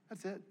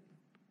 That's it.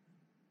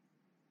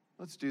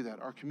 Let's do that.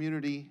 Our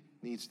community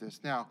needs this.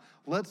 Now,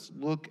 let's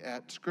look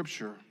at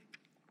Scripture.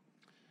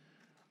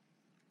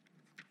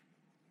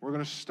 We're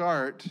going to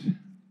start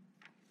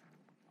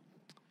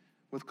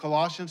with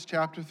Colossians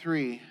chapter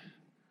 3.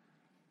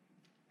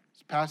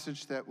 This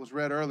passage that was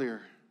read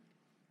earlier.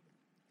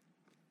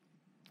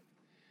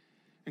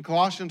 In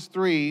Colossians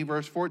 3,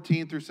 verse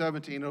 14 through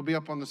 17, it'll be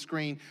up on the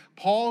screen.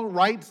 Paul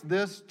writes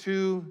this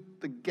to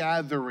the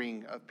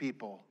gathering of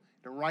people.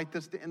 He didn't write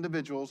this to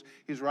individuals.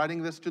 He's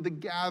writing this to the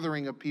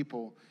gathering of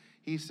people.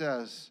 He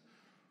says,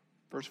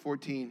 verse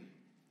 14,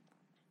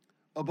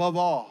 above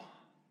all,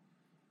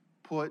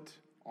 put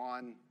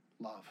on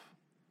love.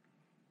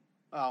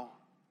 Now,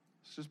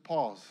 let's just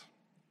pause.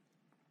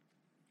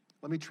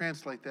 Let me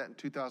translate that in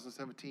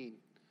 2017.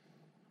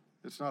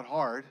 It's not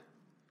hard.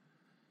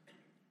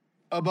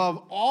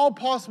 Above all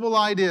possible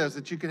ideas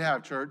that you could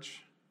have,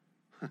 church,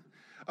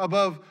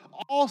 above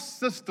all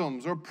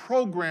systems or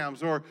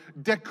programs or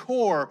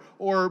decor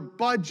or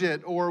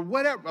budget or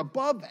whatever,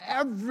 above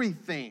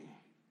everything.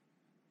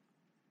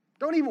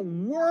 Don't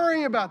even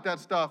worry about that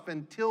stuff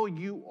until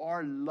you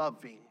are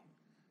loving.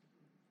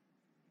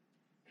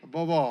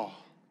 Above all,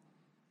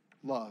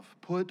 love.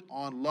 Put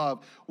on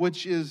love,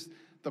 which is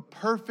the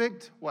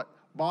perfect, what?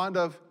 Bond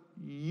of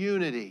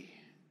unity.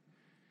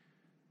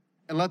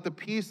 And let the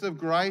peace of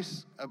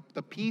Christ,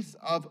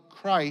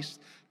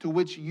 to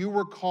which you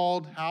were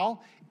called,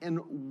 how? In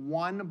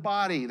one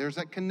body. There's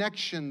that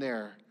connection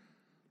there.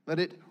 Let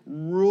it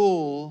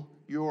rule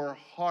your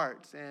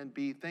hearts and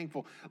be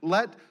thankful.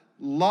 Let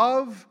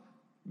love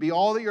be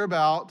all that you're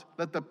about.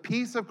 Let the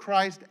peace of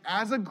Christ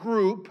as a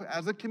group,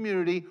 as a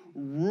community,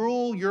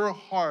 rule your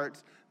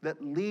hearts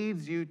that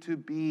leads you to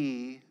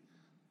be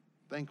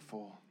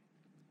thankful.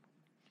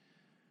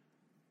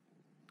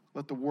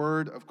 Let the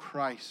word of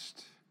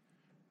Christ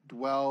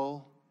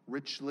dwell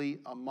richly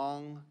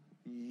among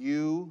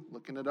you.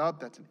 Looking it up,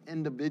 that's an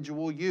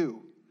individual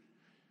you.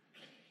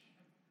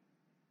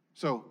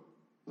 So,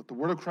 let the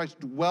word of Christ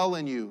dwell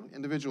in you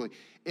individually.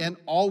 In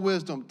all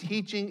wisdom,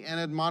 teaching and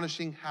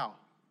admonishing how?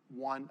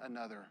 One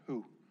another.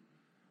 Who?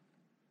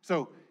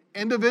 So,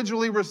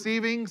 individually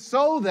receiving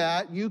so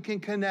that you can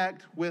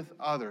connect with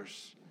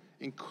others.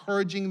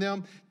 Encouraging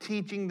them,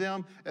 teaching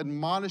them,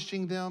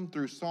 admonishing them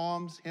through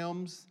psalms,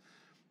 hymns,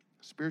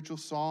 spiritual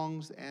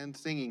songs, and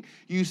singing.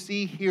 You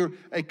see here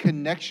a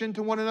connection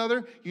to one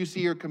another. You see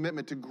your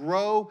commitment to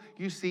grow.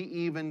 You see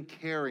even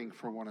caring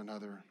for one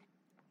another.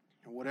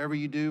 And whatever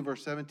you do,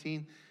 verse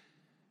 17,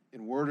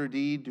 in word or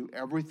deed, do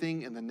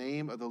everything in the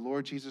name of the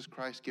Lord Jesus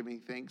Christ, giving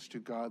thanks to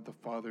God the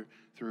Father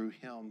through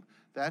him.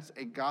 That's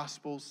a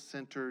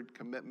gospel-centered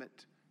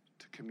commitment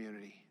to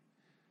community.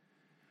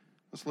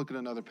 Let's look at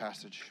another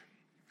passage.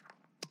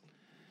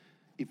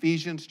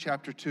 Ephesians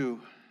chapter 2.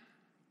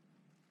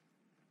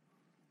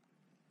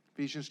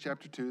 Ephesians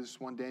chapter 2, this is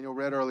one Daniel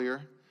read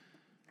earlier.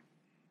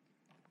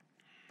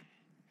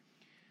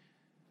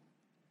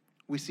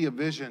 We see a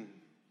vision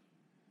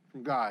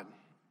from God.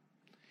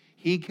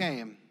 He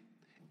came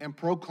and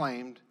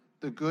proclaimed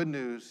the good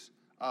news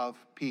of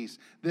peace.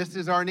 This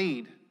is our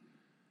need.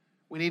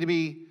 We need to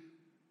be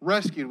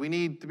rescued. We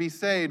need to be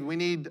saved. We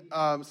need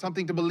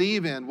something to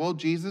believe in. Well,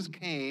 Jesus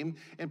came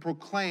and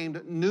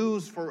proclaimed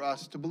news for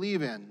us to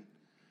believe in.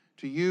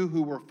 To you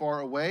who were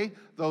far away,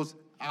 those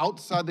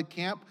outside the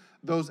camp,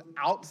 those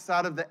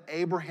outside of the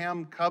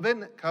Abraham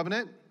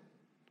covenant,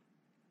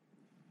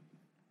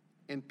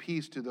 and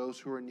peace to those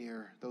who are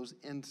near, those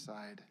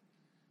inside.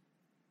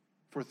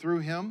 For through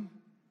him,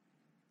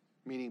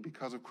 meaning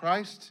because of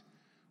Christ,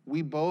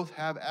 we both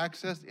have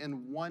access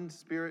in one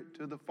Spirit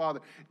to the Father.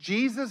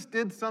 Jesus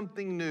did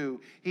something new.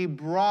 He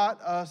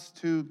brought us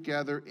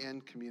together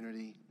in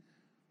community.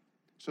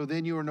 So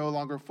then you are no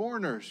longer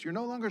foreigners. You're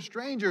no longer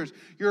strangers.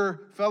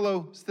 You're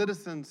fellow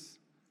citizens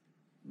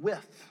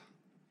with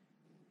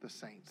the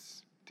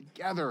saints,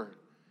 together,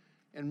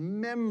 and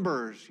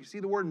members. You see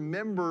the word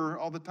member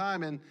all the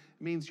time, and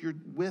it means you're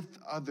with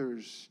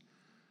others.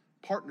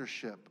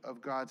 Partnership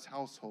of God's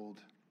household,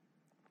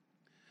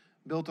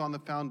 built on the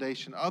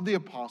foundation of the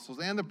apostles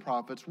and the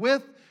prophets,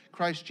 with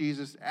Christ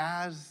Jesus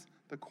as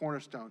the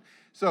cornerstone.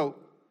 So,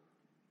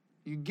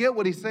 you get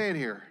what he's saying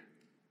here.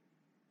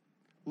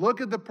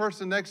 Look at the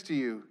person next to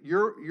you.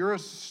 You're a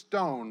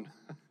stone.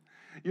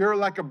 You're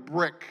like a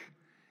brick.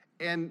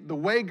 And the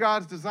way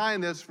God's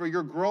designed this for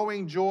your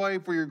growing joy,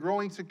 for your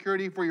growing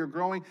security, for your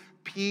growing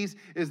peace,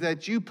 is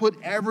that you put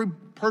every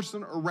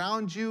person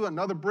around you,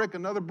 another brick,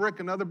 another brick,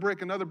 another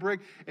brick, another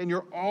brick, and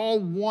you're all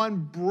one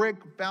brick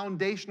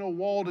foundational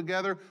wall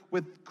together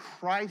with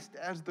Christ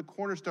as the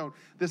cornerstone.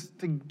 This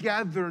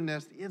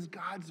togetherness is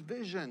God's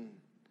vision.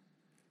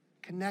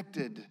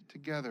 Connected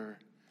together.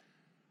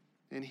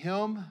 In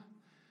him,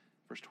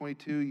 verse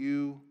 22,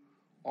 you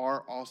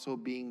are also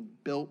being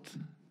built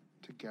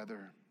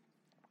together.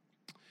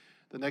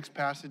 The next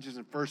passage is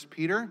in 1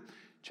 Peter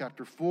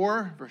chapter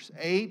 4, verse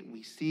 8.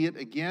 We see it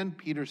again.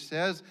 Peter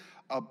says,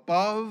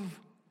 above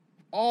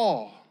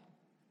all,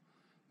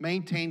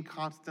 maintain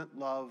constant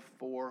love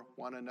for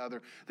one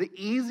another. The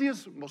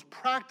easiest, most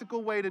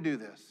practical way to do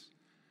this,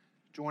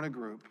 join a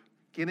group,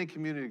 get in a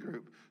community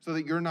group, so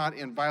that you're not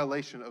in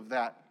violation of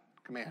that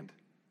command.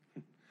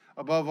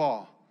 Above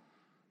all,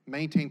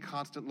 maintain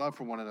constant love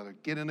for one another.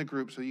 Get in a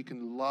group so you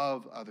can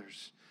love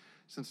others.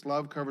 Since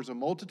love covers a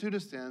multitude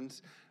of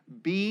sins,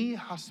 be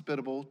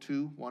hospitable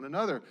to one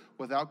another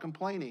without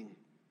complaining.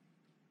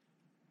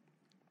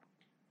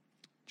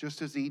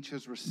 Just as each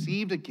has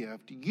received a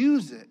gift,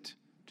 use it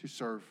to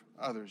serve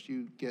others.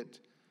 You get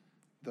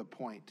the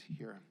point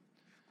here.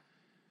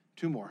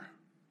 Two more.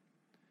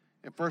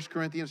 In 1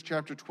 Corinthians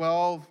chapter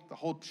 12, the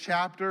whole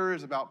chapter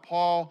is about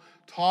Paul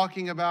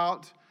talking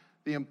about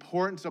the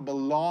importance of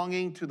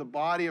belonging to the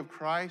body of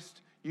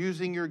Christ,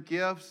 using your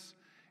gifts.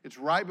 It's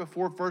right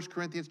before 1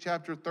 Corinthians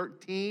chapter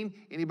 13.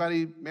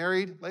 Anybody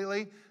married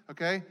lately?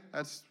 Okay,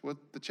 that's what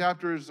the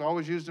chapter is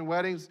always used in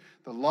weddings,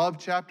 the love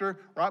chapter.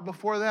 Right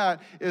before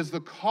that is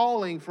the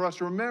calling for us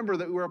to remember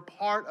that we're a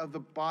part of the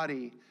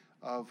body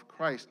of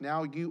Christ.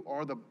 Now you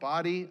are the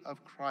body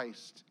of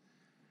Christ.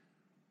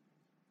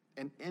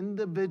 And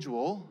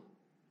individual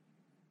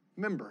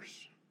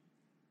members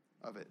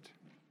of it.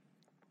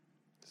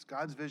 It's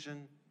God's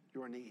vision,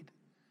 your need.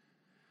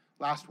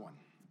 Last one.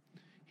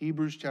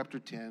 Hebrews chapter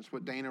 10, it's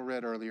what Dana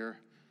read earlier.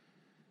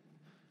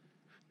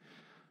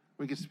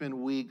 We could spend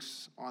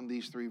weeks on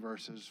these 3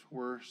 verses.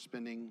 We're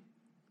spending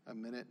a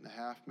minute and a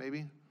half,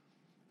 maybe.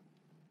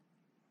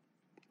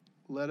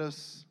 Let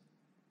us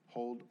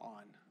hold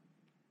on.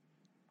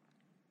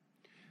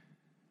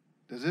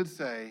 Does it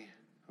say,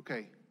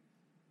 okay,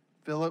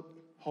 Philip,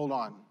 hold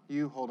on.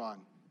 You hold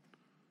on.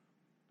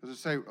 Does it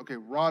say, okay,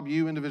 Rob,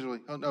 you individually?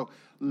 Oh, no.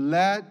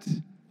 Let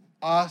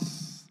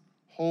us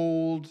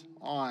hold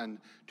on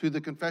to the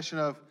confession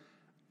of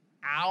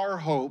our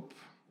hope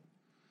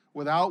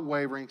without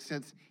wavering,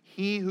 since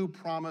he who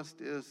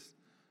promised is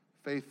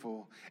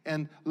faithful.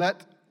 And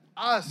let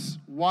us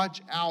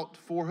watch out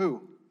for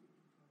who?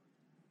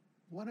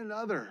 One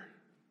another.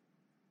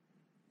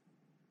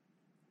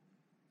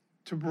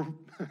 I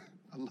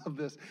love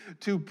this.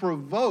 To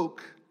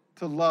provoke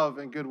to love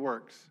and good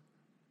works.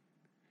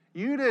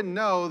 You didn't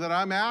know that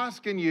I'm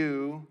asking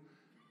you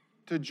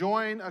to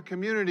join a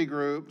community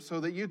group so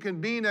that you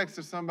can be next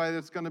to somebody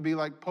that's going to be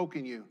like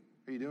poking you.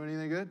 Are you doing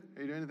anything good?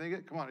 Are you doing anything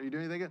good? Come on, are you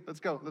doing anything good? Let's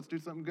go. Let's do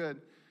something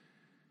good.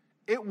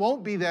 It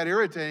won't be that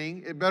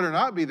irritating. It better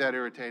not be that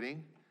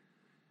irritating.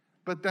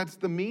 But that's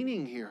the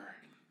meaning here.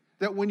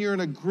 That when you're in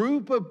a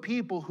group of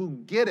people who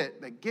get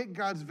it, they get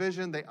God's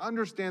vision, they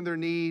understand their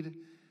need,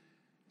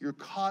 you're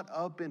caught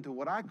up into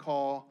what I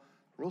call,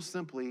 real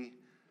simply,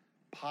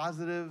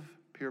 positive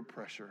peer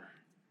pressure.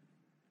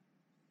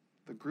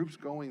 The group's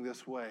going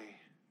this way.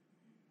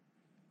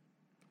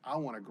 I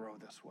want to grow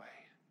this way.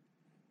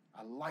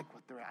 I like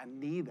what they're at. I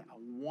need that. I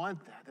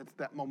want that. It's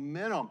that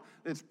momentum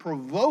that's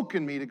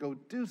provoking me to go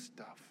do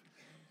stuff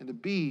and to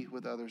be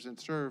with others and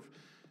serve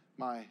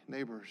my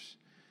neighbors.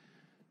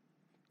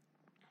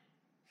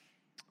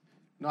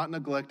 Not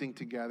neglecting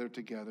to gather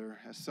together,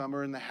 as some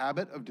are in the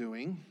habit of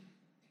doing,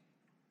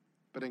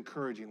 but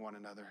encouraging one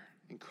another,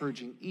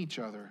 encouraging each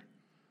other,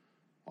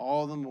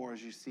 all the more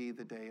as you see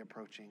the day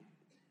approaching.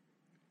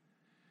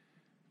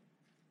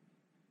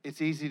 It's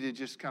easy to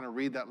just kind of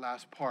read that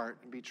last part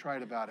and be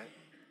trite about it.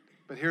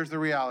 But here's the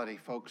reality,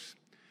 folks.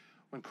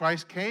 When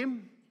Christ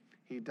came,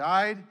 he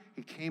died.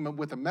 He came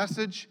with a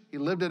message. He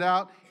lived it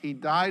out. He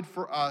died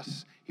for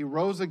us. He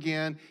rose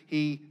again.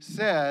 He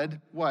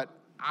said, what?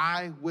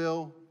 I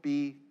will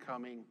be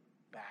coming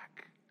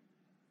back.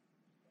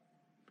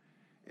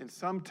 And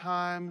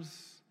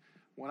sometimes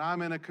when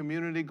I'm in a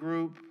community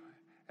group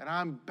and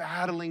I'm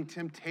battling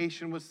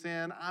temptation with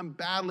sin, I'm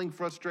battling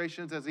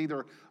frustrations as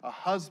either a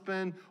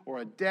husband or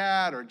a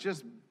dad or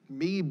just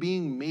me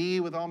being me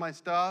with all my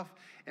stuff,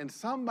 and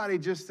somebody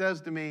just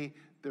says to me,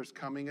 there's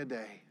coming a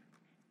day.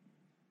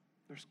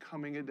 There's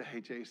coming a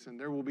day, Jason.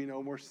 There will be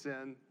no more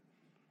sin.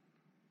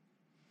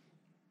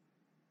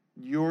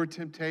 Your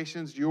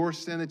temptations, your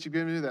sin that you've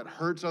given into that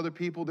hurts other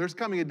people, there's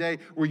coming a day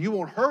where you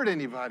won't hurt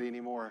anybody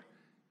anymore.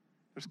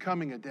 There's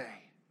coming a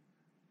day.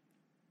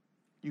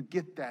 You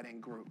get that in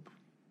group.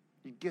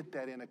 You get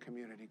that in a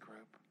community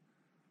group.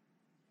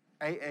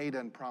 AA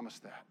doesn't promise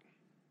that.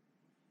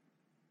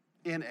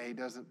 NA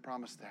doesn't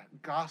promise that.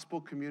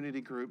 Gospel community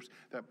groups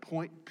that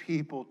point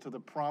people to the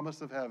promise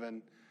of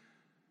heaven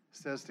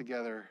says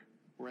together,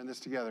 we're in this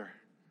together.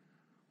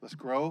 Let's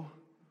grow,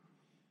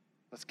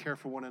 let's care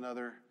for one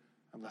another,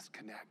 and let's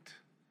connect.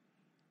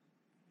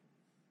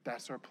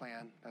 That's our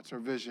plan. That's our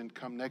vision.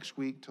 Come next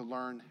week to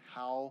learn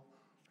how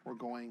we're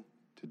going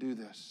to do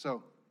this.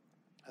 So,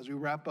 as we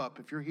wrap up,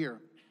 if you're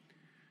here,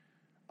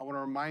 I want to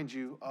remind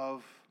you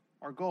of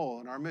our goal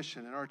and our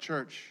mission in our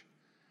church.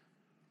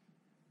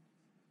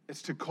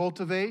 It's to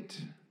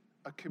cultivate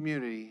a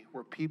community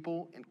where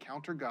people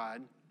encounter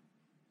God,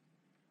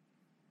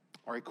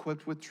 are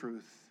equipped with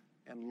truth,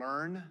 and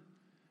learn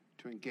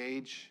to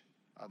engage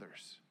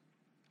others.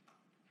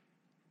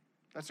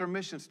 That's our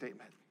mission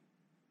statement.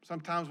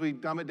 Sometimes we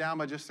dumb it down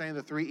by just saying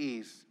the 3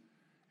 E's.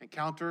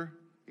 Encounter,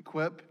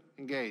 equip,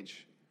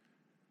 engage.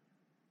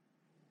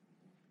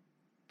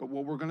 But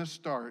what we're going to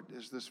start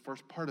is this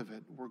first part of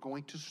it. We're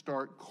going to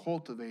start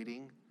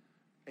cultivating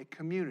a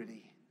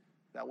community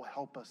that will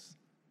help us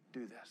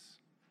do this.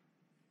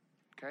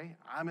 Okay?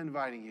 I'm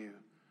inviting you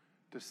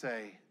to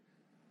say,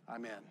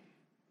 I'm in.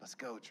 Let's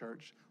go,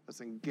 church.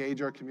 Let's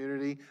engage our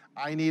community.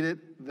 I need it.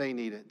 They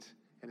need it.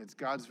 And it's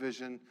God's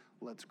vision.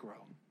 Let's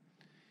grow.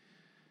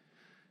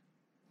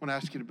 I want to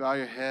ask you to bow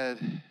your head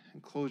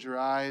and close your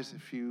eyes.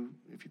 If you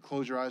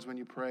close your eyes when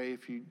you pray,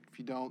 if you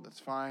don't, that's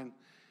fine.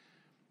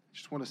 I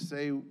just want to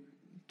say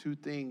 2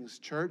 things.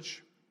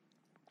 Church,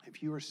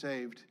 if you are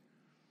saved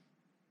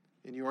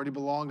and you already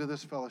belong to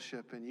this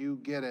fellowship and you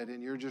get it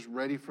and you're just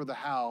ready for the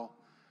how,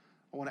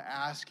 I want to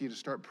ask you to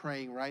start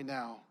praying right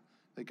now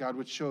that God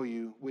would show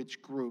you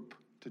which group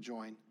to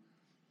join.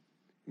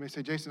 You may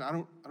say, Jason, I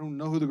don't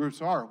know who the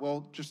groups are.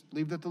 Well, just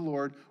leave that to the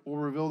Lord. We'll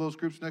reveal those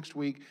groups next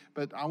week.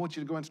 But I want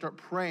you to go and start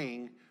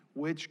praying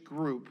which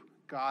group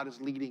God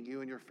is leading you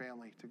and your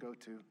family to go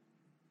to.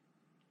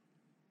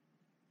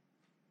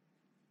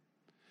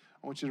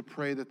 I want you to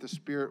pray that the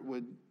Spirit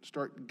would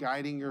start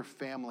guiding your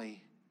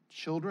family,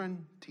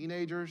 children,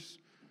 teenagers,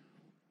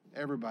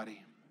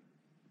 everybody,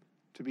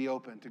 to be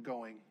open to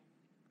going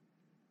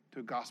to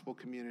a gospel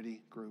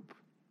community group.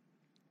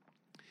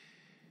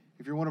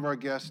 If you're one of our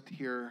guests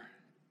here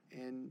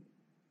and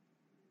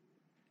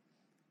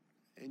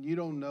and you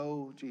don't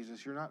know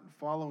Jesus, you're not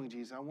following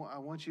Jesus, I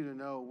want you to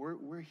know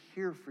we're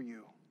here for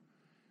you.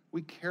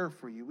 We care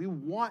for you. We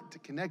want to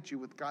connect you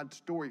with God's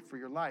story for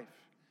your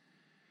life.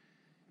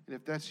 And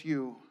if that's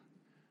you,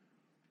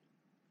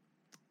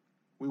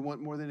 we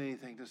want more than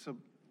anything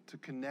to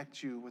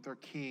connect you with our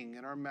King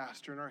and our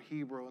Master and our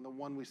hero and the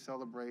one we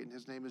celebrate, and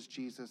his name is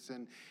Jesus.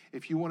 And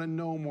if you want to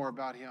know more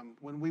about him,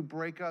 when we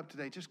break up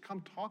today, just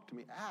come talk to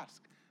me.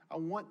 Ask. I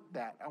want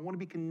that. I want to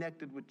be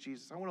connected with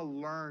Jesus. I want to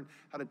learn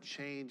how to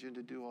change and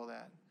to do all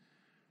that.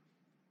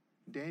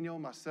 Daniel,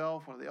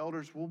 myself, one of the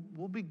elders,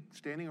 we'll be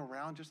standing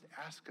around. Just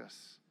ask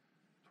us.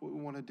 That's what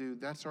we want to do.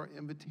 That's our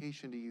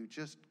invitation to you.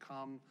 Just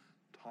come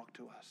talk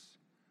to us.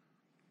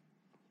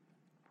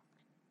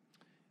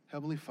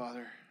 Heavenly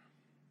Father,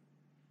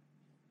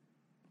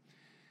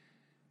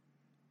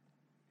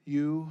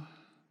 you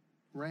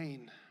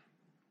reign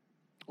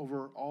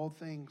over all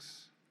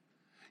things.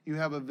 You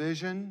have a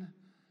vision,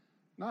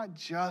 not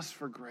just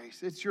for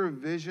Grace. It's your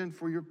vision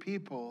for your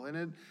people. And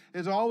it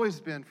has always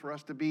been for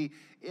us to be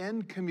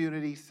in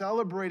community,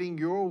 celebrating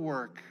your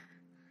work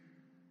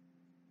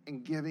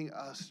and giving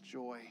us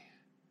joy.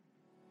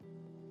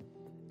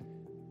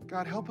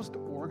 God, help us to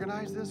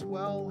organize this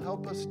well.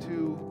 Help us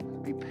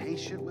to be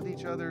patient with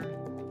each other.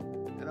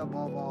 And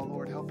above all,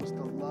 Lord, help us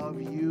to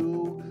love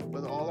you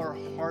with all our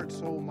heart,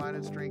 soul, mind,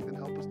 and strength. And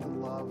help us to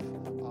love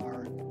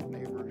our